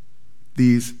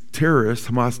these terrorists,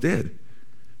 Hamas, did?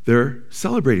 They're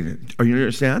celebrating it. Are you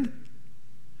understand?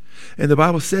 And the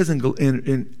Bible says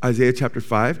in Isaiah chapter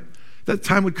 5 that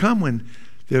time would come when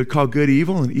they would call good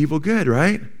evil and evil good,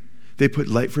 right? They put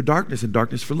light for darkness and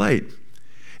darkness for light.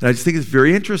 And I just think it's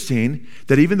very interesting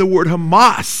that even the word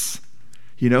Hamas,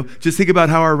 just think about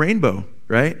how our rainbow,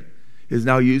 right, is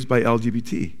now used by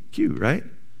LGBTQ, right?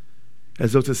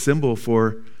 As though it's a symbol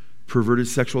for perverted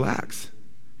sexual acts,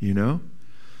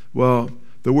 Well,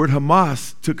 the word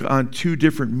Hamas took on two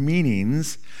different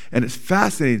meanings, and it's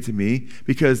fascinating to me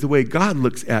because the way God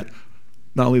looks at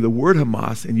not only the word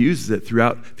Hamas and uses it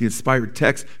throughout the inspired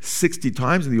text 60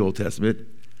 times in the Old Testament,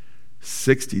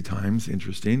 60 times,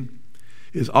 interesting,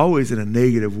 is always in a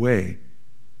negative way.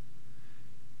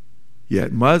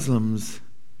 Yet Muslims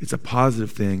It's a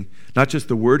positive thing. Not just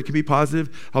the word can be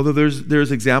positive, although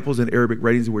there's examples in Arabic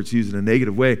writings where it's used in a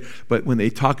negative way. But when they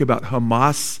talk about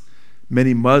Hamas,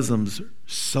 many Muslims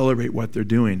celebrate what they're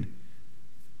doing.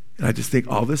 And I just think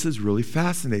all this is really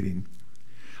fascinating.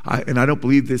 And I don't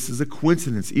believe this is a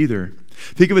coincidence either.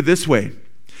 Think of it this way.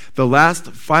 The last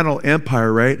final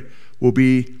empire, right, will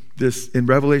be this in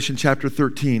Revelation chapter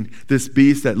 13, this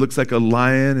beast that looks like a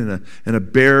lion and a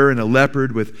bear and a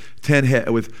leopard with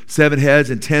 7 heads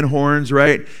and 10 horns,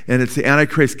 right? And it's the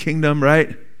Antichrist kingdom,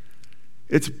 right?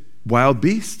 It's wild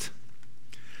beast.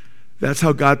 That's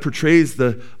how God portrays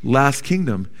the last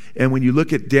kingdom. And when you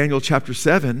look at Daniel chapter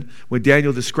 7, when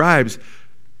Daniel describes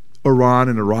Iran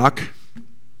and Iraq,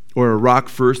 or Iraq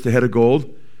first, the head of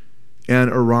gold,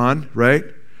 and Iran, right?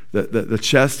 The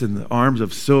chest and the arms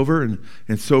of silver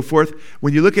and so forth.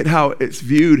 When you look at how it's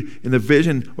viewed in the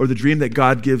vision or the dream that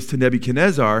God gives to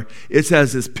Nebuchadnezzar, it's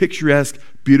as this picturesque,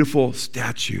 beautiful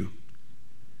statue.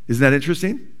 Isn't that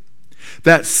interesting?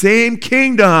 That same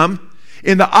kingdom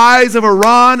in the eyes of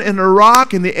Iran and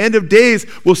Iraq in the end of days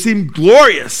will seem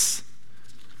glorious,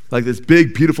 like this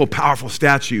big, beautiful, powerful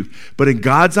statue. But in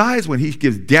God's eyes, when he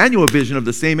gives Daniel a vision of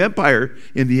the same empire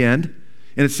in the end,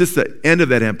 and it's just the end of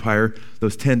that empire,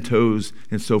 those 10 toes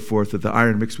and so forth, of the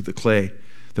iron mixed with the clay,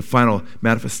 the final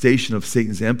manifestation of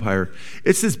Satan's empire.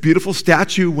 It's this beautiful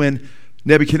statue when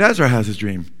Nebuchadnezzar has his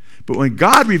dream. But when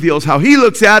God reveals how he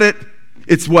looks at it,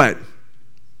 it's what?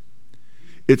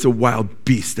 It's a wild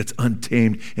beast that's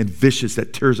untamed and vicious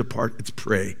that tears apart its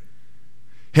prey.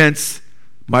 Hence,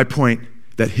 my point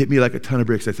that hit me like a ton of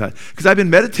bricks, I thought, because I've been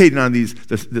meditating on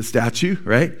the statue,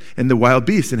 right, and the wild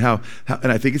beast, and how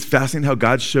and I think it's fascinating how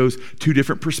God shows two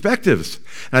different perspectives.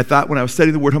 And I thought when I was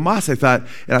studying the word Hamas, I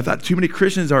thought too many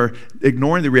Christians are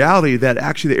ignoring the reality that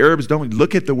actually the Arabs don't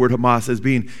look at the word Hamas as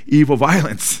being evil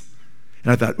violence.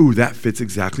 And I thought, ooh, that fits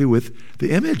exactly with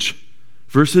the image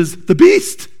versus the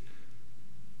beast.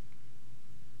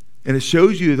 And it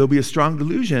shows you there'll be a strong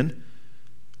delusion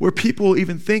where people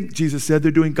even think, Jesus said,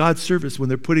 they're doing God's service when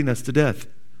they're putting us to death.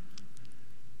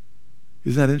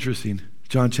 Isn't that interesting?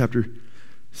 John chapter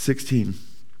 16.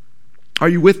 Are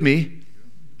you with me?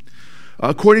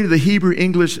 According to the Hebrew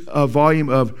English volume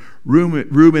of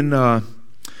Reuben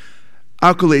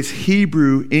Alcalate's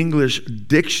Hebrew English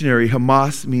dictionary,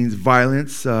 Hamas means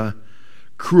violence,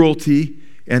 cruelty,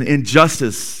 and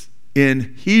injustice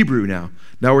in Hebrew now.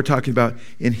 Now we're talking about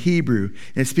in Hebrew.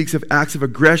 And it speaks of acts of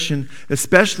aggression,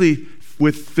 especially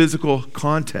with physical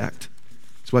contact.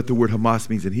 That's what the word Hamas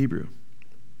means in Hebrew.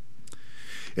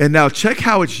 And now check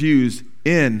how it's used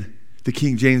in the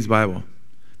King James Bible,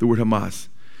 the word Hamas.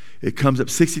 It comes up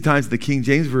 60 times in the King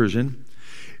James Version.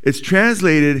 It's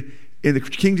translated in the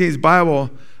King James Bible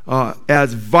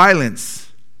as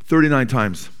violence 39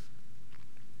 times.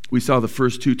 We saw the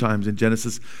first 2 times in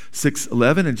Genesis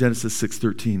 6:11 and Genesis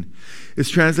 6:13. It's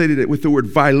translated with the word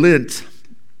violent,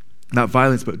 not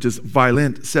violence, but just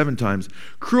violent 7 times.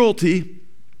 Cruelty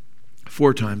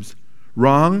 4 times.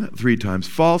 Wrong 3 times.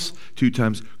 False 2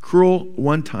 times. Cruel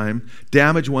 1 time.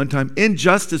 Damage 1 time.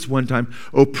 Injustice 1 time.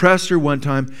 Oppressor 1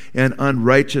 time. And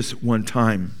unrighteous 1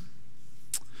 time.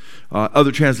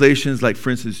 Other translations, like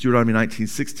for instance, Deuteronomy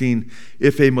 19:16,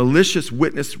 if a malicious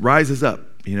witness rises up,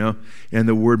 and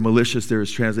the word malicious there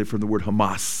is translated from the word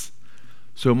Hamas.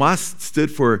 So Hamas stood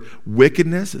for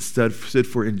wickedness, it stood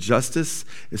for injustice,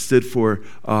 it stood for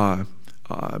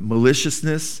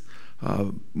maliciousness,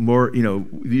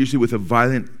 usually with a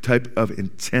violent type of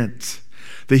intent.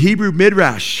 The Hebrew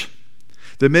Midrash.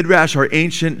 The Midrash are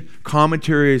ancient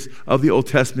commentaries of the Old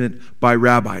Testament by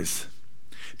rabbis.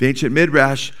 The ancient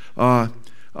Midrash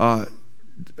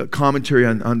commentary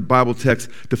on Bible text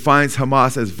defines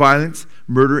Hamas as violence,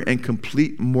 murder, and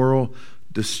complete moral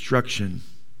destruction.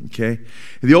 Okay?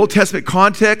 In the Old Testament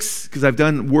context, because I've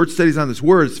done word studies on this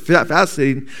word, it's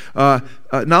fascinating, not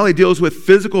only deals with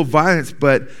physical violence,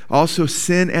 but also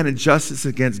sin and injustice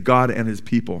against God and his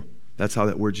people. That's how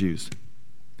that word's used.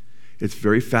 It's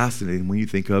very fascinating when you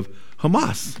think of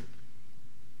Hamas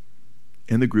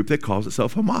and the group that calls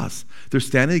itself Hamas. They're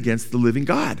standing against the living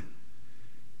God.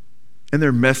 And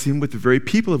they're messing with the very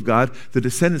people of God, the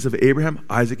descendants of Abraham,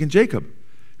 Isaac, and Jacob,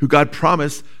 who God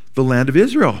promised the land of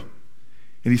Israel.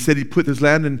 And he said he'd put this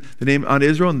land in the name on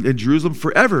Israel and Jerusalem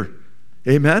forever.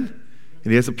 Amen?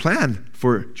 And he has a plan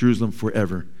for Jerusalem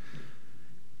forever.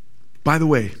 By the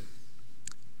way,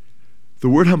 the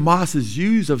word Hamas is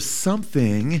used of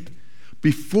something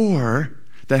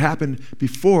that happened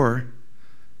before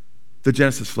the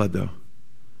Genesis flood, though.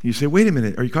 You say, wait a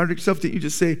minute, are you contradicting yourself? Didn't you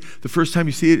just say the first time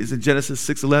you see it is in Genesis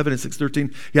 6:11 and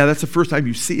 6:13? Yeah, that's the first time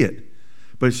you see it.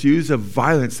 But it's used of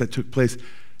violence that took place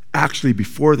actually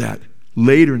before that,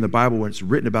 later in the Bible when it's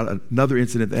written about another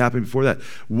incident that happened before that.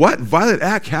 What violent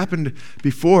act happened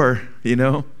before,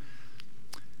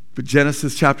 But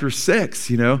Genesis chapter 6,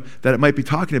 that it might be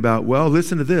talking about. Well,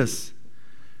 listen to this.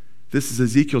 This is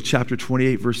Ezekiel chapter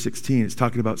 28, verse 16. It's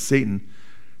talking about Satan,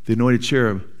 the anointed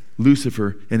cherub,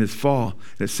 Lucifer, and his fall.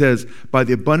 And it says, by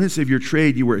the abundance of your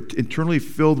trade, you were internally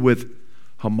filled with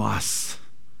Hamas.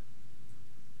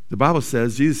 The Bible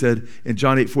says, Jesus said in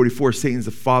John 8:44, Satan's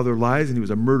the father of lies, and he was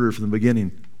a murderer from the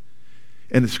beginning.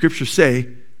 And the scriptures say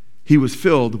he was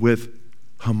filled with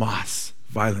Hamas,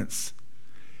 violence.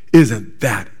 Isn't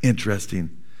that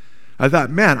interesting? I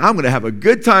thought, man, I'm going to have a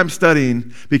good time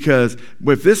studying, because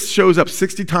if this shows up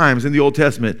 60 times in the Old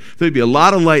Testament, there'd be a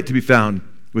lot of light to be found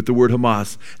with the word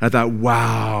Hamas. And I thought,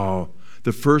 wow,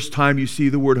 the first time you see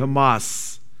the word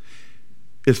Hamas,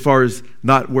 as far as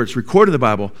not where it's recorded in the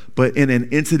Bible, but in an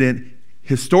incident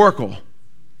historical,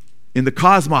 in the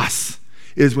cosmos,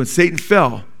 is when Satan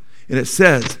fell. And it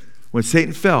says, when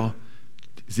Satan fell,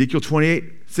 Ezekiel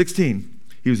 28:16,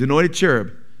 he was anointed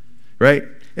cherub, right?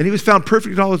 And he was found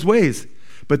perfect in all his ways.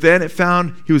 But then it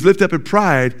found he was lifted up in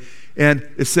pride, and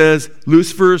it says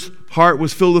Lucifer's heart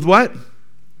was filled with what?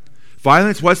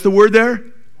 Violence. What's the word there?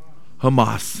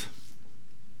 Hamas.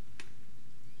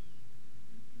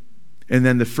 And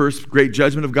then the first great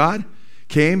judgment of God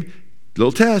came,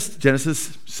 little test,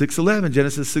 Genesis 6:11,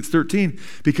 Genesis 6:13,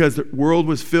 because the world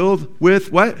was filled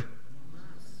with what? Hamas.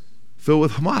 Filled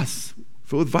with Hamas,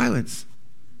 filled with violence.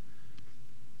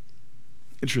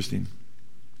 Interesting.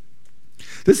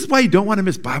 This is why you don't want to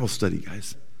miss Bible study,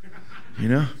 guys.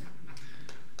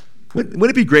 Wouldn't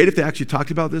it be great if they actually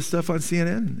talked about this stuff on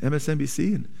CNN,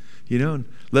 MSNBC, and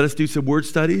let us do some word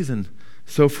studies and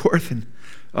so forth. And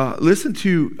listen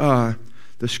to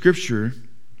the scripture.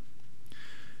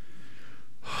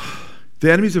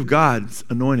 The enemies of God's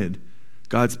anointed,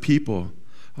 God's people,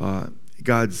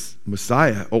 God's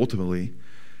Messiah, ultimately,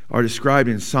 are described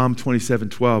in Psalm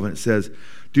 27:12, and it says,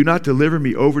 do not deliver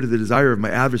me over to the desire of my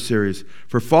adversaries,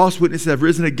 for false witnesses have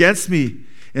risen against me,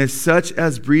 and such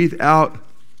as breathe out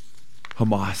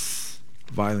Hamas,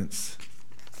 violence.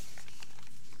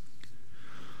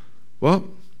 Well,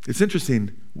 it's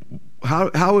interesting.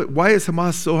 Why is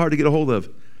Hamas so hard to get a hold of?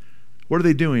 What are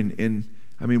they doing?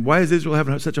 Why is Israel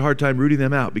having such a hard time rooting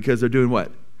them out? Because they're doing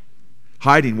what?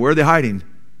 Hiding. Where are they hiding?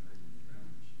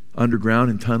 Underground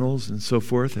in tunnels and so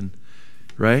forth. And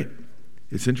right?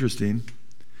 It's interesting.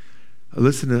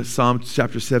 Listen to Psalm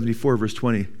chapter 74, verse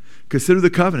 20. Consider the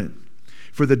covenant.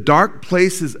 For the dark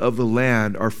places of the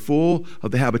land are full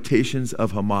of the habitations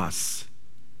of Hamas.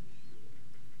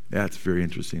 That's very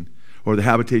interesting. Or the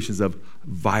habitations of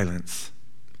violence.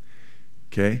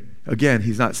 Okay? Again,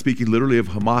 he's not speaking literally of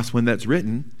Hamas when that's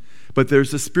written, but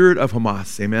there's the spirit of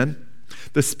Hamas. Amen?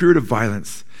 The spirit of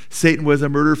violence. Satan was a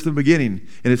murderer from the beginning,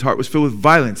 and his heart was filled with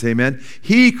violence. Amen?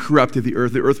 He corrupted the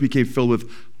earth. The earth became filled with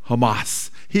Hamas.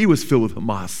 He was filled with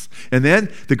Hamas. And then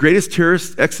the greatest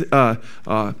terrorist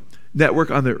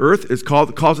network on the earth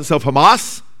calls itself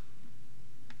Hamas.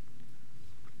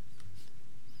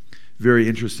 Very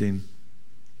interesting.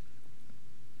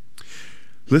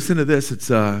 Listen to this. It's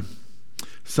Psalm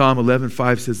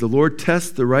 11:5 says, the Lord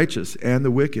tests the righteous and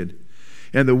the wicked,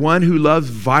 and the one who loves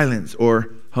violence,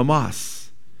 or Hamas,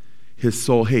 his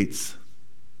soul hates.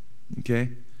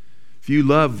 Okay? If you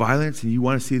love violence and you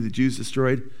want to see the Jews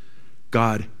destroyed,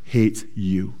 God hates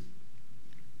you.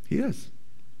 He does.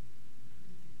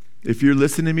 If you're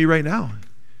listening to me right now,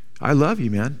 I love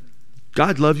you, man.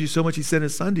 God loves you so much he sent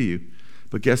his son to you.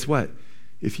 But guess what?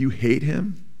 If you hate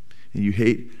him and you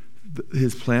hate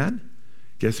his plan,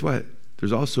 guess what?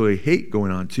 There's also a hate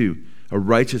going on too, a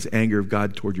righteous anger of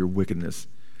God toward your wickedness.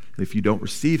 And if you don't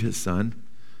receive his son,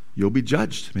 you'll be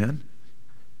judged, man.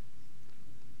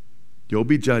 You'll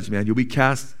be judged, man. You'll be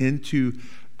cast into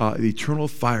the eternal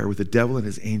fire with the devil and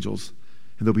his angels.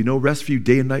 And there'll be no rest for you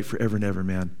day and night forever and ever,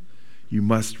 man. You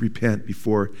must repent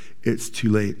before it's too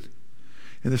late.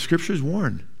 And the scriptures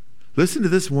warn. Listen to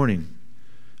this warning,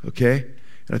 okay?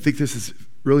 And I think this is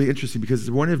really interesting because it's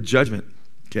a warning of judgment,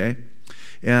 okay?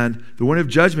 And the warning of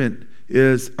judgment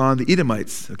is on the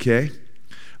Edomites, okay?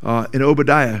 In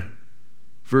Obadiah,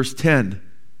 verse 10,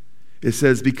 it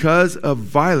says, because of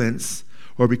violence,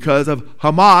 or because of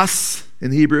Hamas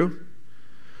in the Hebrew,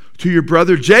 to your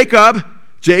brother Jacob.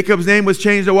 Jacob's name was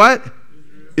changed to what?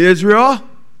 Israel.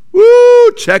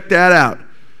 Woo! Check that out.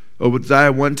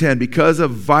 Obadiah 1:10. Because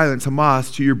of violence,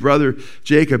 Hamas, to your brother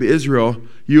Jacob, Israel,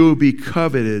 you will be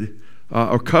coveted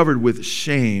or covered with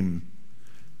shame,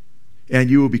 and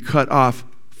you will be cut off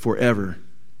forever.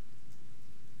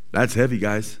 That's heavy,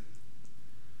 guys.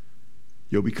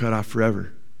 You'll be cut off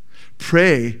forever.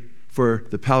 Pray for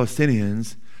the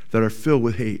Palestinians that are filled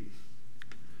with hate.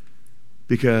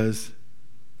 Because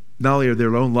not only are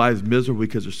their own lives miserable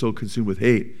because they're so consumed with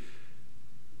hate,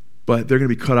 but they're going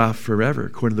to be cut off forever,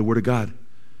 according to the Word of God.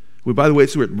 Well, by the way,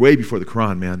 it's written way before the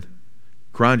Quran, man.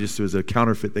 Quran just was a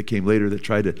counterfeit that came later that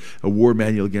tried a war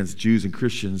manual against Jews and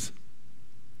Christians,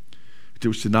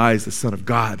 which denies the Son of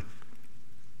God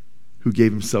who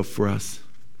gave himself for us.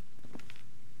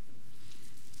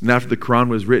 And after the Quran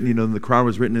was written, the Quran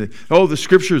was written, the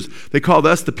scriptures, they called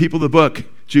us the people of the book.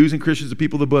 Jews and Christians, the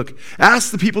people of the book.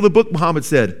 Ask the people of the book, Muhammad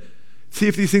said. See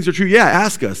if these things are true. Yeah,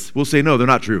 ask us. We'll say, no, they're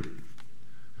not true.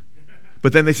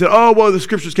 But then they said, the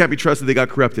scriptures can't be trusted. They got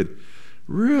corrupted.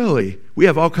 Really? We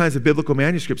have all kinds of biblical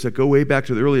manuscripts that go way back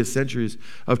to the earliest centuries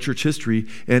of church history.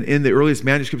 And in the earliest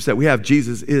manuscripts that we have,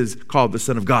 Jesus is called the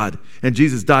Son of God. And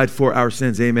Jesus died for our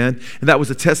sins. Amen? And that was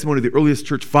a testimony of the earliest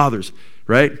church fathers,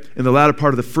 right? In the latter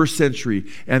part of the first century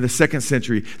and the second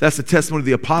century. That's the testimony of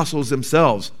the apostles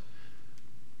themselves.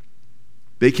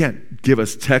 They can't give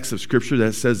us text of scripture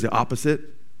that says the opposite.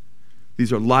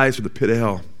 These are lies from the pit of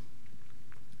hell.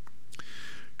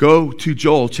 Go to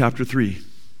Joel chapter 3.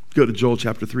 Go to Joel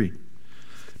chapter 3.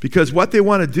 Because what they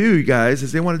want to do, you guys,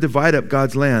 is they want to divide up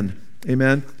God's land.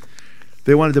 Amen?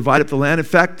 They want to divide up the land. In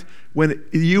fact, when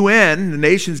the UN, the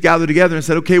nations gathered together and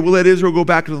said, okay, we'll let Israel go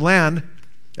back to the land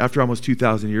after almost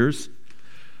 2,000 years,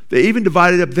 they even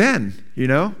divided up then,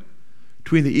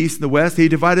 between the east and the west. They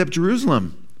divided up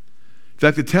Jerusalem. In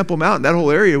fact, the Temple Mount, that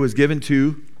whole area was given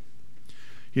to,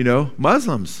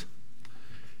 Muslims.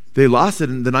 They lost it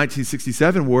in the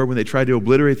 1967 war when they tried to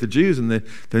obliterate the Jews, and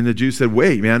then the Jews said,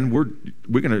 wait, man, we're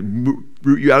going to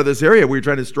root you out of this area where you're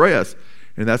trying to destroy us.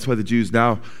 And that's why the Jews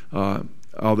now,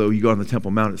 although you go on the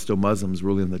Temple Mount, it's still Muslims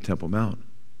ruling the Temple Mount.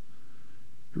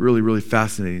 Really, really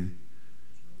fascinating.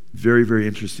 Very, very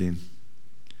interesting.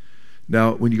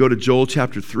 Now, when you go to Joel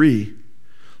chapter 3,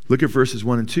 look at verses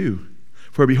 1 and 2.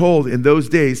 For behold, in those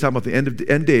days, talking about the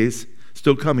end days,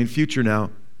 still coming, future now,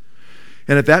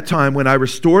 and at that time, when I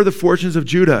restore the fortunes of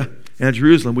Judah and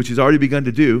Jerusalem, which he's already begun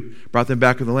to do, brought them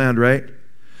back to the land, right?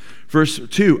 Verse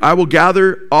 2, I will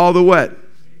gather all the what?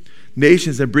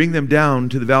 Nations and bring them down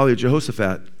to the valley of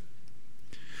Jehoshaphat.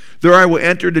 There I will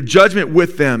enter into judgment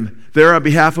with them there on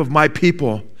behalf of my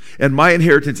people and my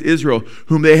inheritance Israel,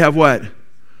 whom they have what?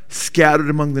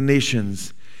 Scattered among the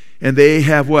nations. And they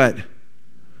have what?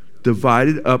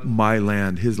 Divided up my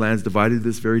land. His land's divided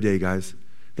this very day, guys.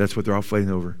 That's what they're all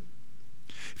fighting over.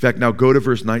 In fact, now go to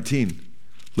verse 19.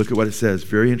 Look at what it says.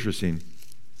 Very interesting.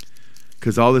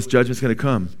 Because all this judgment's going to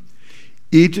come.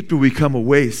 Egypt will become a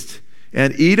waste.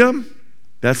 And Edom,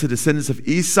 that's the descendants of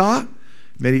Esau.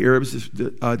 Many Arabs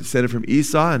descended from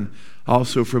Esau and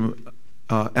also from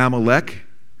Amalek,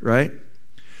 right?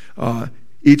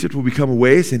 Egypt will become a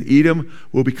waste, and Edom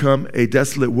will become a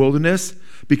desolate wilderness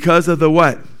because of the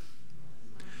what?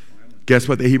 Guess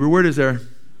what the Hebrew word is there?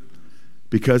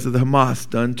 Because of the Hamas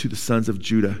done to the sons of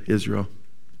Judah, Israel,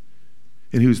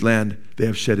 in whose land they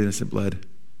have shed innocent blood.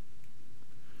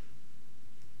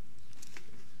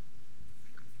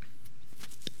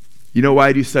 You know why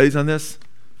I do studies on this?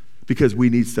 Because we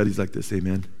need studies like this,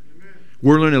 amen?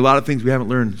 We're learning a lot of things we haven't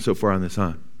learned so far on this,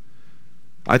 huh?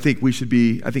 I think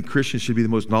Christians should be the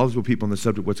most knowledgeable people on the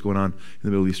subject of what's going on in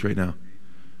the Middle East right now.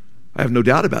 I have no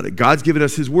doubt about it. God's given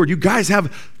us his word. You guys we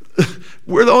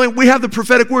have the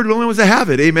prophetic word. We're the only ones that have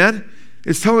it. Amen.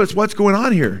 It's telling us what's going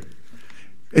on here.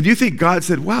 And do you think God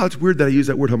said, wow, it's weird that I use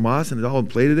that word Hamas and it's all in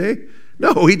play today?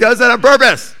 No, he does that on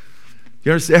purpose.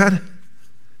 You understand?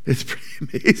 It's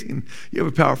pretty amazing. You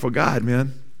have a powerful God,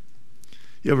 man.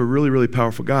 You have a really, really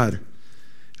powerful God.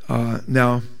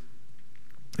 Now,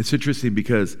 it's interesting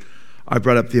because I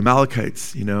brought up the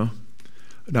Amalekites, Now,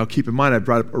 keep in mind, I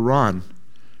brought up Iran.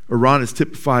 Iran is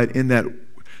typified in that.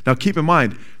 Now, keep in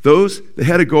mind, the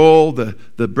head of gold,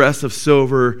 the breast of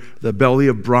silver, the belly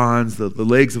of bronze, the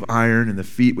legs of iron, and the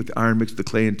feet with the iron mixed with the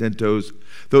clay and 10 toes,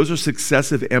 those are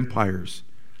successive empires.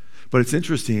 But it's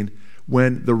interesting,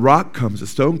 when the rock comes, the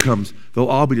stone comes, they'll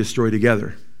all be destroyed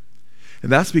together.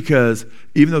 And that's because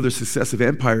even though they're successive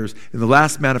empires, in the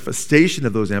last manifestation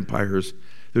of those empires,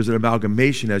 there's an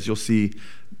amalgamation, as you'll see,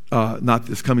 not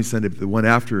this coming Sunday, but the one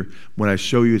after, when I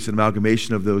show you, it's an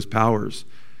amalgamation of those powers,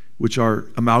 which are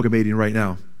amalgamating right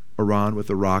now. Iran with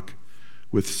Iraq,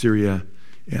 with Syria,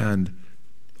 and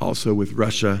also with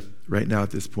Russia right now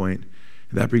at this point.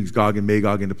 And that brings Gog and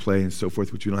Magog into play and so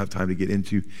forth, which we don't have time to get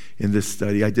into in this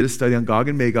study. I did a study on Gog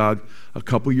and Magog a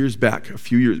couple years back, a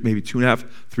few years, maybe 2.5,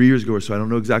 3 years ago or so. I don't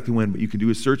know exactly when, but you can do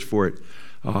a search for it.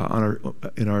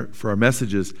 for our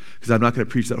messages, because I'm not going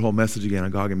to preach that whole message again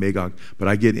on Gog and Magog, but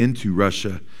I get into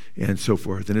Russia and so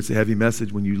forth. And it's a heavy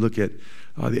message when you look at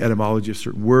the etymology of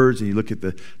certain words, and you look at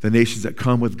the nations that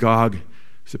come with Gog.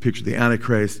 It's a picture of the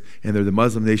Antichrist, and they're the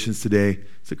Muslim nations today.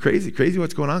 It's crazy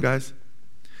what's going on, guys.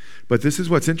 But this is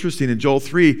what's interesting. In Joel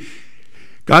 3,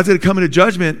 God's going to come into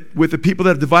judgment with the people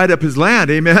that have divided up his land,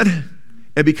 amen?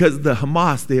 And because of the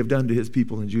Hamas they have done to his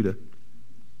people in Judah.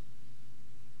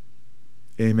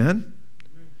 Amen?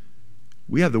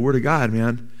 We have the Word of God,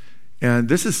 man. And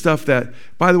this is stuff that,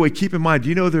 by the way, keep in mind, do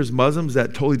you know there's Muslims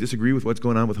that totally disagree with what's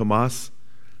going on with Hamas?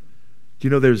 Do you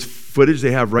know there's footage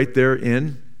they have right there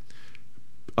in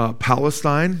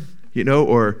Palestine,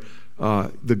 or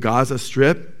the Gaza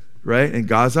Strip, right, in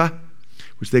Gaza,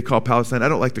 which they call Palestine. I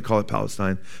don't like to call it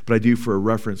Palestine, but I do for a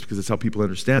reference because it's how people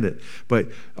understand it. But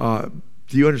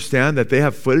do you understand that they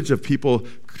have footage of people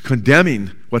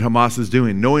condemning what Hamas is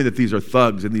doing, knowing that these are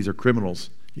thugs and these are criminals,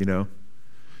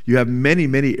 You have many,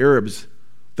 many Arabs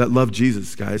that love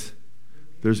Jesus, guys.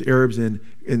 There's Arabs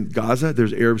in Gaza.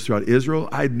 There's Arabs throughout Israel.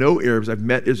 I know Arabs. I've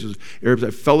met Arabs.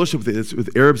 I've fellowshiped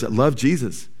with Arabs that love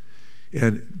Jesus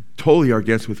and totally are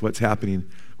against with what's happening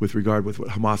with regard with what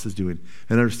Hamas is doing.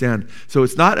 And understand, so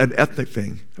it's not an ethnic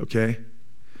thing, okay?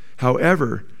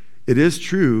 However, it is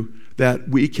true that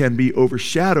we can be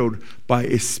overshadowed by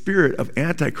a spirit of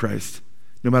Antichrist,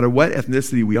 no matter what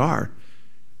ethnicity we are,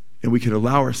 and we can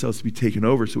allow ourselves to be taken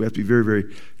over. So we have to be very,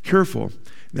 very careful.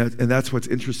 And that's what's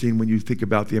interesting when you think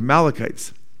about the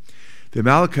Amalekites. The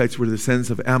Amalekites were the descendants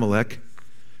of Amalek,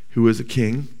 who was a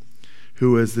king,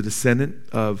 who was the descendant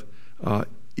of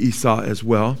Esau as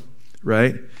well,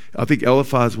 right? I think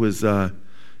Eliphaz was, or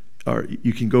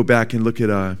you can go back and look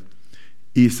at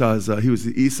Esau's, he was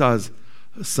Esau's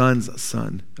son's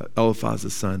son,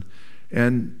 Eliphaz's son,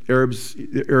 and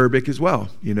Arabic as well,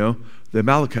 the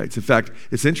Amalekites. In fact,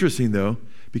 it's interesting though,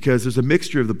 because there's a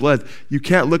mixture of the blood. You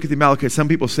can't look at the Amalekites. Some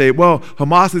people say, well,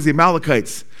 Hamas is the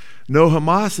Amalekites. No,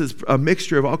 Hamas is a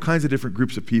mixture of all kinds of different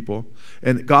groups of people.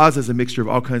 And Gaza is a mixture of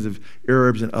all kinds of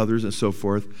Arabs and others and so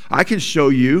forth. I can show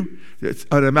you it's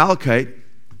an Amalekite,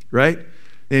 right,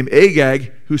 named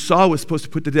Agag, who Saul was supposed to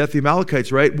put to death the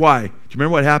Amalekites, right? Why? Do you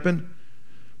remember what happened?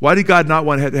 Why did God not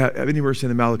want to have any mercy on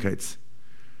the Amalekites?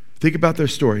 Think about their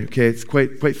story, okay? It's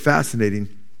quite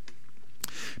fascinating.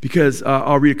 Because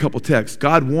I'll read a couple texts.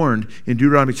 God warned in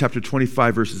Deuteronomy chapter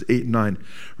 25, verses 8 and 9.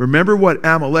 Remember what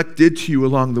Amalek did to you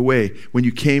along the way when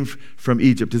you came from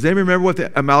Egypt. Does anyone remember what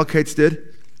the Amalekites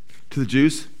did to the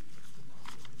Jews?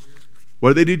 What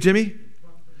did they do, Jimmy?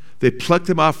 They plucked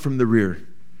them off from the rear.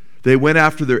 They went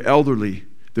after their elderly,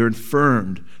 their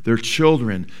infirmed, their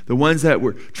children, the ones that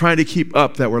were trying to keep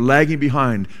up, that were lagging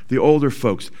behind, the older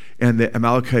folks. And the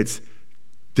Amalekites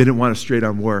didn't want a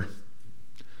straight-on war.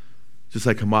 Just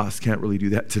like Hamas can't really do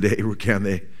that today, or can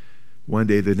they? One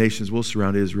day the nations will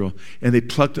surround Israel. And they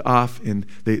plucked off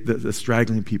the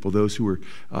straggling people, those who were,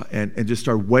 and just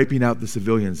started wiping out the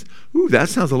civilians. Ooh, that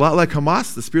sounds a lot like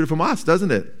Hamas, the spirit of Hamas,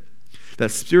 doesn't it?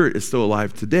 That spirit is still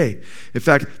alive today. In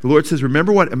fact, the Lord says,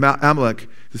 remember what Amalek,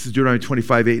 this is Deuteronomy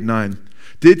 25, 8 and 9,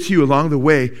 did to you along the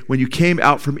way when you came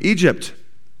out from Egypt.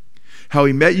 How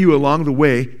he met you along the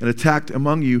way and attacked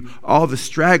among you all the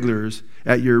stragglers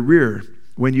at your rear,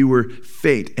 when you were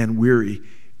faint and weary,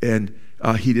 and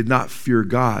he did not fear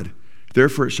God.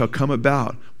 Therefore it shall come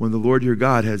about, when the Lord your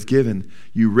God has given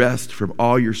you rest from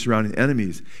all your surrounding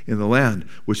enemies in the land,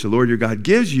 which the Lord your God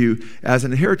gives you as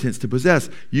an inheritance to possess,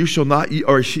 you shall not,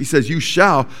 or she says, you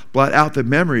shall blot out the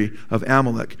memory of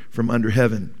Amalek from under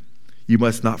heaven. You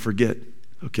must not forget,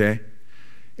 okay?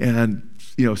 And,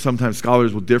 sometimes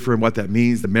scholars will differ in what that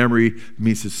means. The memory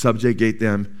means to subjugate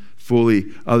them fully.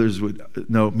 Others would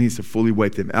know it means to fully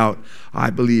wipe them out.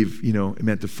 I believe, it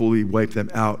meant to fully wipe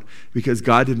them out because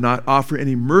God did not offer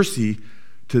any mercy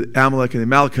to Amalek and the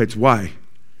Amalekites. Why?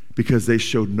 Because they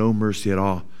showed no mercy at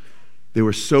all. They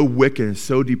were so wicked and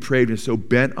so depraved and so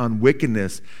bent on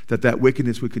wickedness that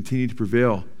wickedness would continue to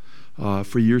prevail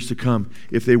for years to come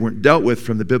if they weren't dealt with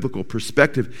from the biblical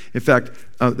perspective. In fact,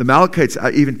 the Amalekites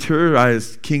even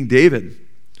terrorized King David.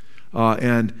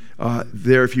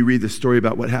 There, if you read the story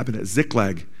about what happened at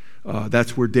Ziklag,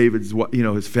 that's where David's,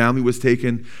 his family was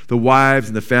taken. The wives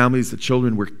and the families, the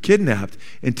children were kidnapped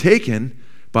and taken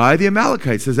by the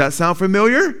Amalekites. Does that sound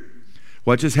familiar?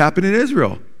 What just happened in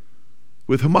Israel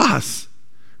with Hamas,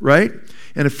 right?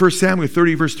 And in 1 Samuel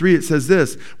 30, verse 3, it says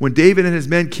this, when David and his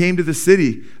men came to the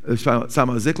city,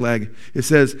 Ziklag, it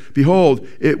says, behold,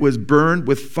 it was burned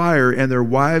with fire, and their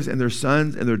wives and their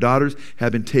sons and their daughters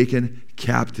had been taken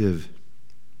captive.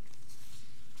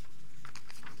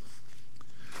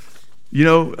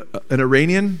 An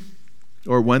Iranian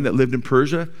or one that lived in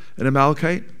Persia, an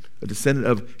Amalekite, a descendant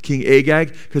of King Agag.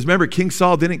 Because remember, King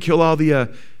Saul didn't kill all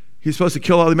the, he was supposed to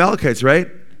kill all the Amalekites, right?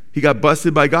 He got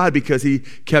busted by God because he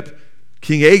kept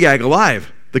King Agag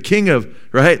alive, the king of,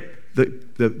 right? The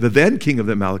then king of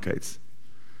the Amalekites.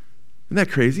 Isn't that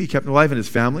crazy? He kept him alive and his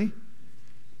family.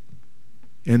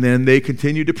 And then they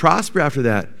continued to prosper after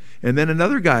that. And then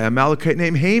another guy, a Amalekite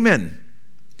named Haman,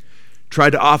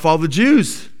 tried to off all the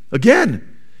Jews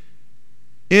again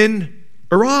in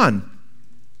Iran,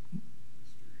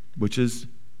 which is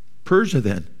Persia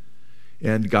then.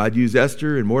 And God used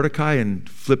Esther and Mordecai and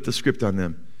flipped the script on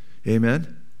them.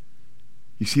 Amen?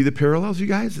 You see the parallels, you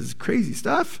guys? This is crazy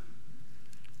stuff.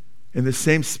 And the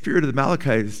same spirit of the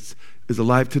Amalekites is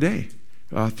alive today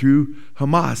through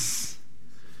Hamas.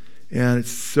 And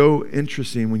it's so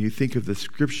interesting when you think of the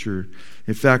scripture.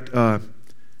 In fact,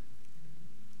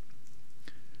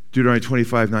 Deuteronomy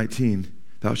 25:19,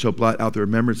 thou shalt blot out the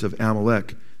remembrance of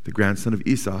Amalek, the grandson of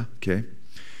Esau, okay,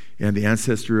 and the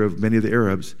ancestor of many of the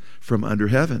Arabs from under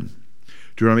heaven.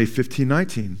 Deuteronomy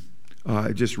 15:19,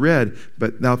 I just read,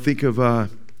 but now think of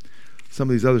some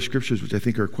of these other scriptures, which I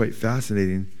think are quite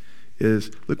fascinating,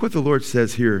 is look what the Lord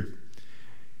says here.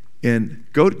 And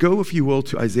go, if you will,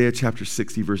 to Isaiah chapter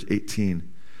 60, verse 18.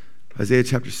 Isaiah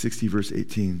chapter 60, verse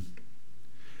 18.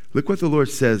 Look what the Lord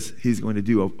says he's going to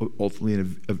do ultimately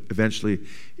and eventually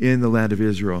in the land of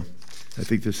Israel. I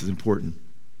think this is important.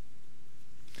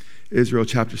 Israel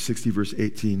chapter 60, verse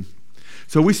 18.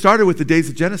 So we started with the days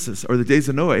of Genesis, or the days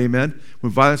of Noah, amen,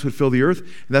 when violence would fill the earth.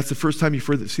 And that's the first time you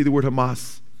see the word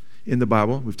Hamas in the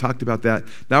Bible. We've talked about that.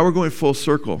 Now we're going full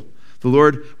circle. The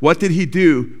Lord, what did he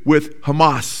do with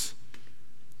Hamas?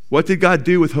 What did God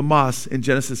do with Hamas in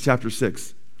Genesis chapter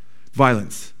 6?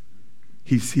 Violence.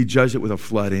 He judged it with a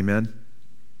flood, amen?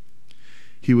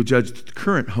 He will judge the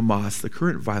current Hamas, the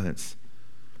current violence,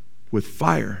 with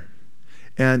fire.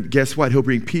 And guess what? He'll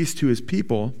bring peace to his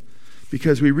people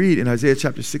because we read in Isaiah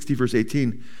chapter 60, verse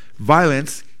 18,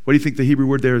 violence, what do you think the Hebrew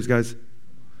word there is, guys?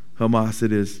 Hamas,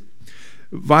 it is.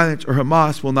 Violence or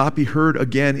Hamas will not be heard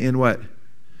again in what?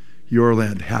 Your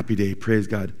land. Happy day, praise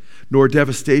God. Nor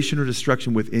devastation or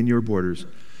destruction within your borders,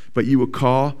 but you will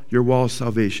call your walls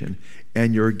salvation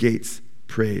and your gates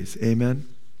praise. Amen?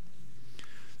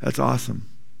 That's awesome.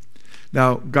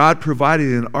 Now, God provided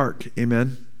an ark.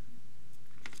 Amen?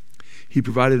 He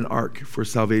provided an ark for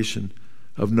salvation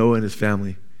of Noah and his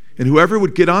family. And whoever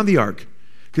would get on the ark,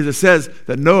 because it says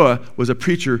that Noah was a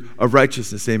preacher of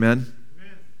righteousness. Amen?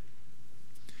 Amen?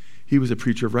 He was a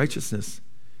preacher of righteousness.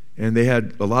 And they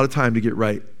had a lot of time to get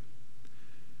right.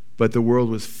 But the world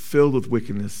was filled with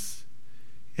wickedness,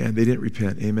 and they didn't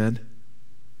repent. Amen?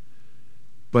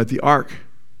 But the ark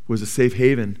was a safe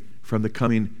haven from the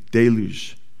coming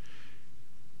deluge.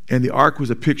 And the ark was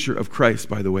a picture of Christ,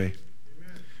 by the way.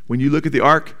 Amen. When you look at the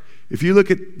ark, if you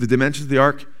look at the dimensions of the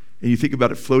ark, and you think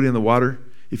about it floating in the water,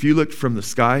 if you looked from the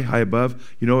sky high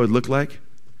above, you know what it would look like?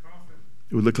 Coffin.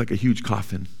 It would look like a huge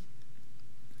coffin.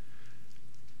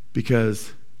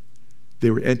 Because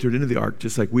they were entered into the ark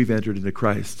just like we've entered into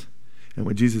Christ. And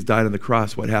when Jesus died on the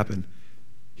cross, what happened?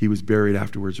 He was buried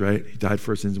afterwards, right? He died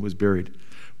for our sins and was buried.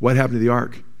 What happened to the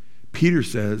ark? Peter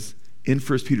says in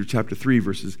 1 Peter chapter 3,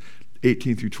 verses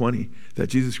 18 through 20, that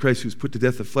Jesus Christ, who was put to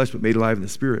death of flesh but made alive in the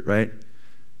spirit, right?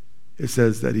 It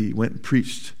says that he went and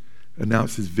preached,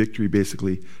 announced his victory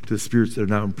basically to the spirits that are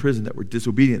now in prison that were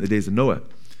disobedient in the days of Noah.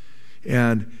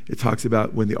 And it talks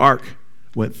about when the ark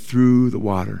went through the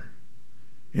water.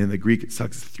 In the Greek, it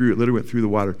sucks through. It literally went through the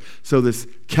water. So this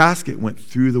casket went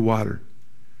through the water.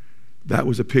 That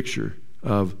was a picture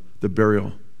of the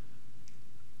burial,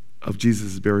 of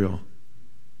Jesus' burial.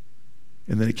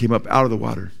 And then it came up out of the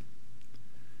water.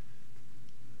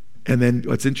 And then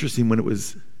what's interesting, when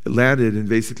it landed and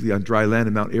basically on dry land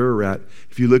in Mount Ararat,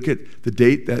 if you look at the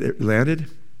date that it landed,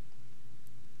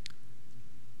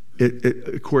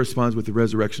 it corresponds with the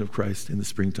resurrection of Christ in the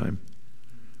springtime.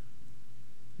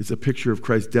 It's a picture of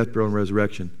Christ's death, burial, and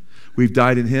resurrection. We've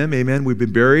died in him, amen. We've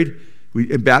been buried.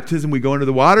 In baptism, we go into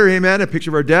the water, amen, a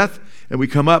picture of our death, and we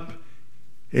come up,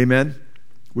 amen.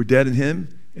 We're dead in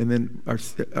him, and then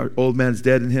our old man's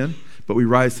dead in him, but we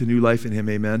rise to new life in him,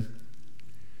 amen.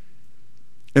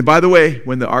 And by the way,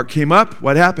 when the ark came up,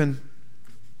 what happened?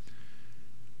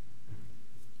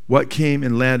 What came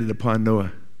and landed upon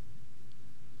Noah?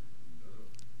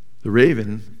 The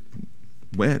raven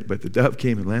went, but the dove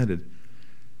came and landed.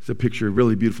 It's a picture, a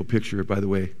really beautiful picture, by the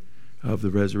way, of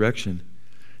the resurrection.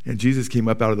 And Jesus came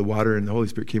up out of the water, and the Holy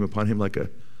Spirit came upon him like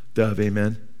a dove,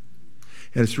 amen?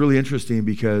 And it's really interesting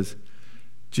because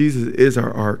Jesus is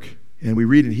our ark, And we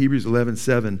read in Hebrews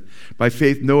 11:7, by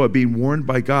faith Noah, being warned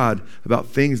by God about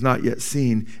things not yet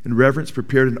seen, in reverence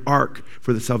prepared an ark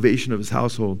for the salvation of his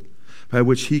household, by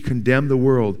which he condemned the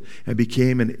world and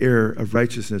became an heir of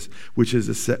righteousness, which is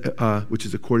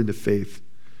according to faith.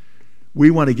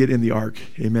 We want to get in the ark,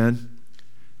 amen?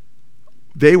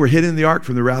 They were hidden in the ark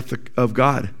from the wrath of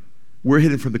God. We're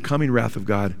hidden from the coming wrath of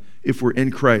God if we're in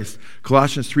Christ.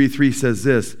 Colossians 3:3 says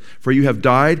this, for you have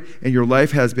died and your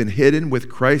life has been hidden with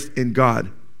Christ in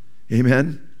God.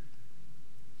 Amen?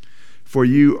 For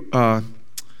you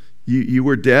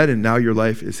were dead and now your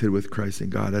life is hid with Christ in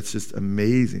God. That's just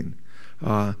amazing.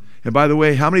 And by the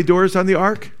way, how many doors on the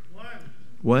ark?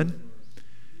 One?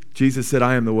 Jesus said,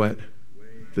 I am the what?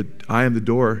 I am the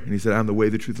door. And he said, I am the way,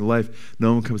 the truth, and the life.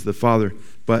 No one comes to the Father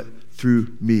but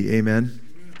through me. Amen?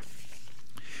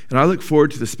 And I look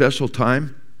forward to the special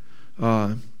time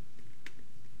when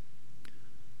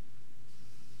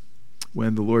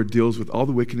the Lord deals with all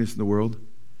the wickedness in the world.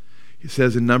 He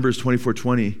says in Numbers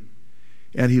 24:20,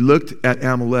 and he looked at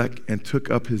Amalek and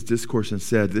took up his discourse and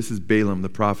said, this is Balaam, the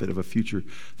prophet of a future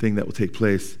thing that will take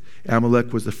place.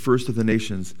 Amalek was the first of the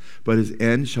nations, but his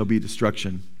end shall be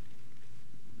destruction.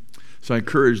 So I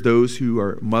encourage those who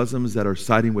are Muslims that are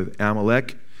siding with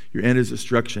Amalek, your end is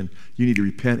destruction. You need to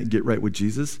repent and get right with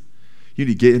Jesus. You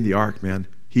need to get in the ark, man.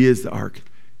 He is the ark.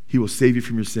 He will save you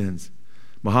from your sins.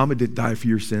 Muhammad didn't die for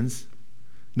your sins.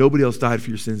 Nobody else died for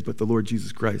your sins but the Lord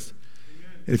Jesus Christ.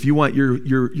 Amen. And if you want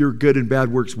your good and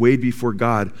bad works weighed before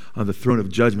God on the throne of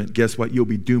judgment, guess what? You'll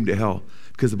be doomed to hell.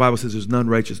 Because the Bible says there's none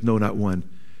righteous, no, not one.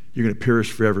 You're going to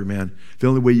perish forever, man. The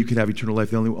only way you can have eternal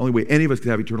life, the only way any of us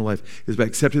can have eternal life is by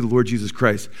accepting the Lord Jesus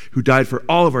Christ, who died for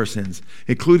all of our sins,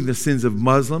 including the sins of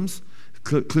Muslims,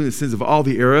 including the sins of all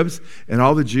the Arabs and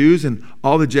all the Jews and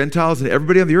all the Gentiles and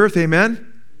everybody on the earth,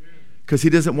 amen? Because he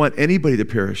doesn't want anybody to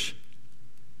perish.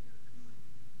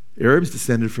 Arabs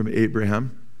descended from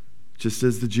Abraham, just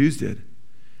as the Jews did.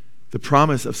 The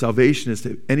promise of salvation is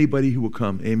to anybody who will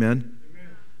come, amen?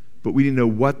 But we need to know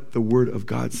what the Word of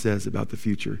God says about the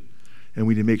future. And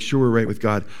we need to make sure we're right with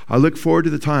God. I look forward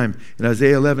to the time in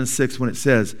Isaiah 11:6 when it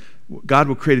says, God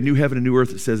will create a new heaven and new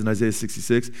earth, it says in Isaiah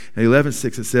 66. And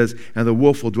 11:6 it says, and the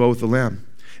wolf will dwell with the lamb.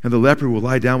 And the leopard will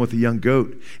lie down with the young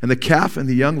goat. And the calf and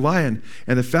the young lion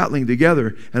and the fatling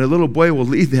together. And a little boy will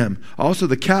lead them. Also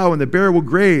the cow and the bear will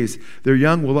graze. Their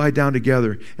young will lie down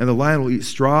together. And the lion will eat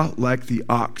straw like the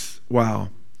ox. Wow.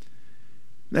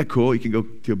 Isn't that cool? You can go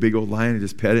to a big old lion and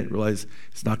just pet it and realize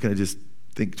it's not going to just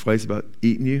think twice about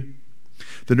eating you.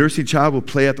 The nursing child will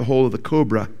play at the hole of the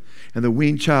cobra, and the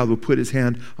weaned child will put his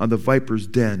hand on the viper's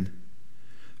den.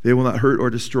 They will not hurt or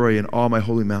destroy in all my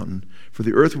holy mountain, for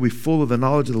the earth will be full of the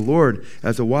knowledge of the Lord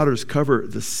as the waters cover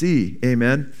the sea.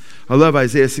 Amen. I love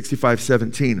Isaiah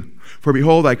 65:17. For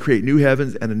behold, I create new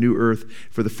heavens and a new earth,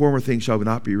 for the former things shall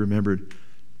not be remembered,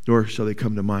 nor shall they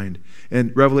come to mind.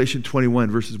 And Revelation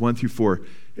 21, verses 1-4,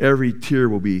 every tear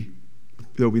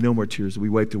there will be no more tears. They'll be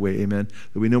wiped away. Amen.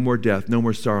 There'll be no more death, no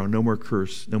more sorrow, no more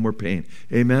curse, no more pain.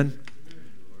 Amen.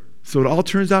 So it all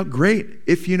turns out great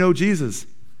if you know Jesus.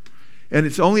 And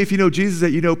it's only if you know Jesus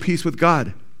that you know peace with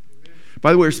God.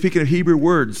 By the way, we're speaking of Hebrew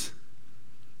words.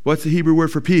 What's the Hebrew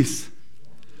word for peace?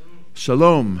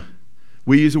 Shalom.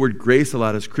 We use the word grace a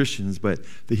lot as Christians, but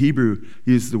the Hebrew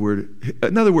uses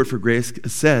another word for grace,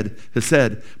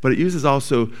 hesed, but it uses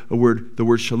also the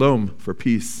word shalom for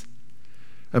peace.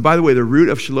 And by the way, the root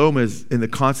of shalom is in the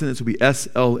consonants will be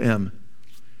SLM.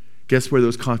 Guess where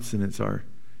those consonants are?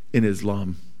 In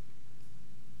Islam.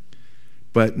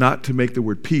 But not to make the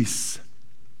word peace.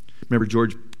 Remember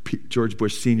George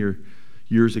Bush Sr.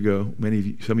 years ago,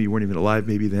 some of you weren't even alive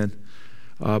maybe then,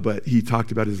 but he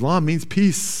talked about Islam means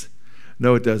peace.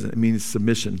 No, it doesn't. It means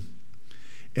submission.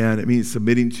 And it means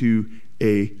submitting to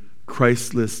a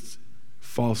Christless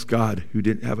false God who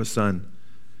didn't have a son,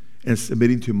 and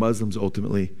submitting to Muslims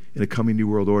ultimately in a coming new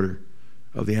world order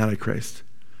of the Antichrist.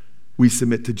 We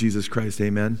submit to Jesus Christ,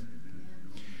 amen?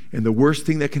 And the worst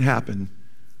thing that can happen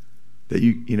that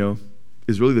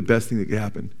is really the best thing that can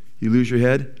happen. You lose your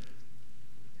head.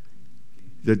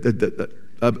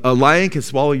 A lion can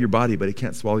swallow your body, but it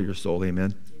can't swallow your soul,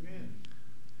 amen?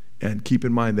 And keep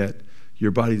in mind that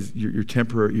your body's, you're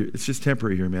temporary. It's just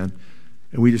temporary here, man.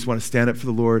 And we just want to stand up for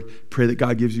the Lord, pray that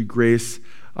God gives you grace.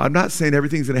 I'm not saying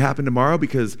everything's going to happen tomorrow,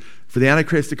 because for the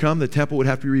Antichrist to come, the temple would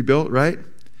have to be rebuilt, right?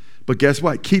 But guess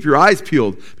what? Keep your eyes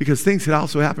peeled, because things can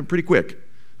also happen pretty quick,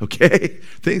 okay?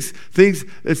 Things.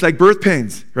 It's like birth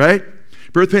pains, right?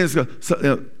 Birth pains go,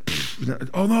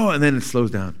 oh no, and then it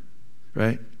slows down,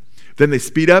 right? Then they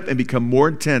speed up and become more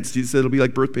intense. Jesus said it'll be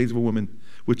like birth pains of a woman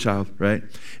with child, right?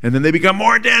 And then they become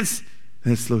more intense,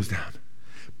 and it slows down.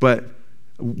 But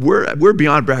we're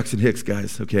beyond Braxton Hicks,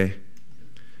 guys, okay?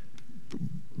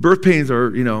 Birth pains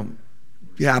are,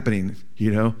 happening,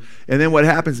 And then what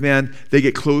happens, man, they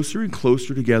get closer and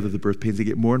closer together, the birth pains. They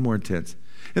get more and more intense.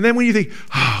 And then when you think,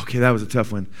 okay, that was a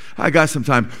tough one. I got some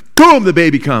time. Boom, the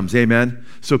baby comes, amen?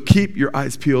 So keep your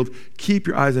eyes peeled. Keep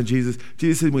your eyes on Jesus.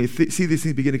 Jesus said, when you see these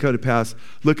things begin to come to pass,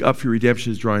 look up, for your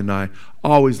redemption is drawing nigh.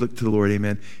 Always look to the Lord,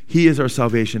 amen? He is our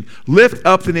salvation. Lift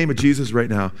up the name of Jesus right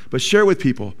now, but share with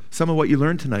people some of what you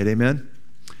learned tonight, amen?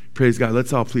 Praise God.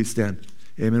 Let's all please stand.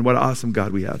 Amen. What an awesome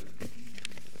God we have.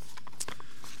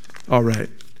 All right.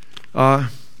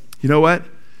 You know what?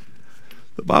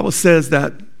 The Bible says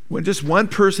that when just one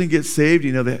person gets saved,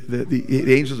 the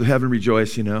angels of heaven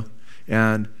rejoice,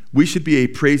 and we should be a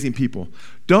praising people.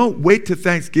 Don't wait to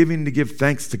Thanksgiving to give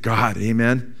thanks to God.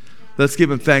 Amen. Let's give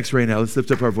him thanks right now. Let's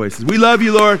lift up our voices. We love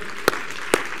you, Lord.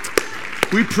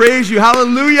 We praise you.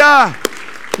 Hallelujah.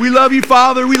 We love you,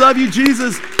 Father. We love you,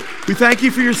 Jesus. We thank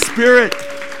you for your Spirit.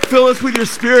 Fill us with your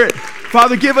Spirit.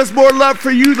 Father, give us more love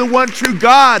for you, the one true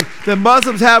God, than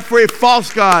Muslims have for a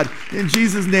false God. In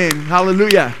Jesus' name,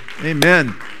 hallelujah.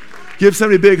 Amen. Give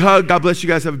somebody a big hug. God bless you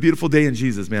guys. Have a beautiful day in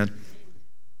Jesus, man.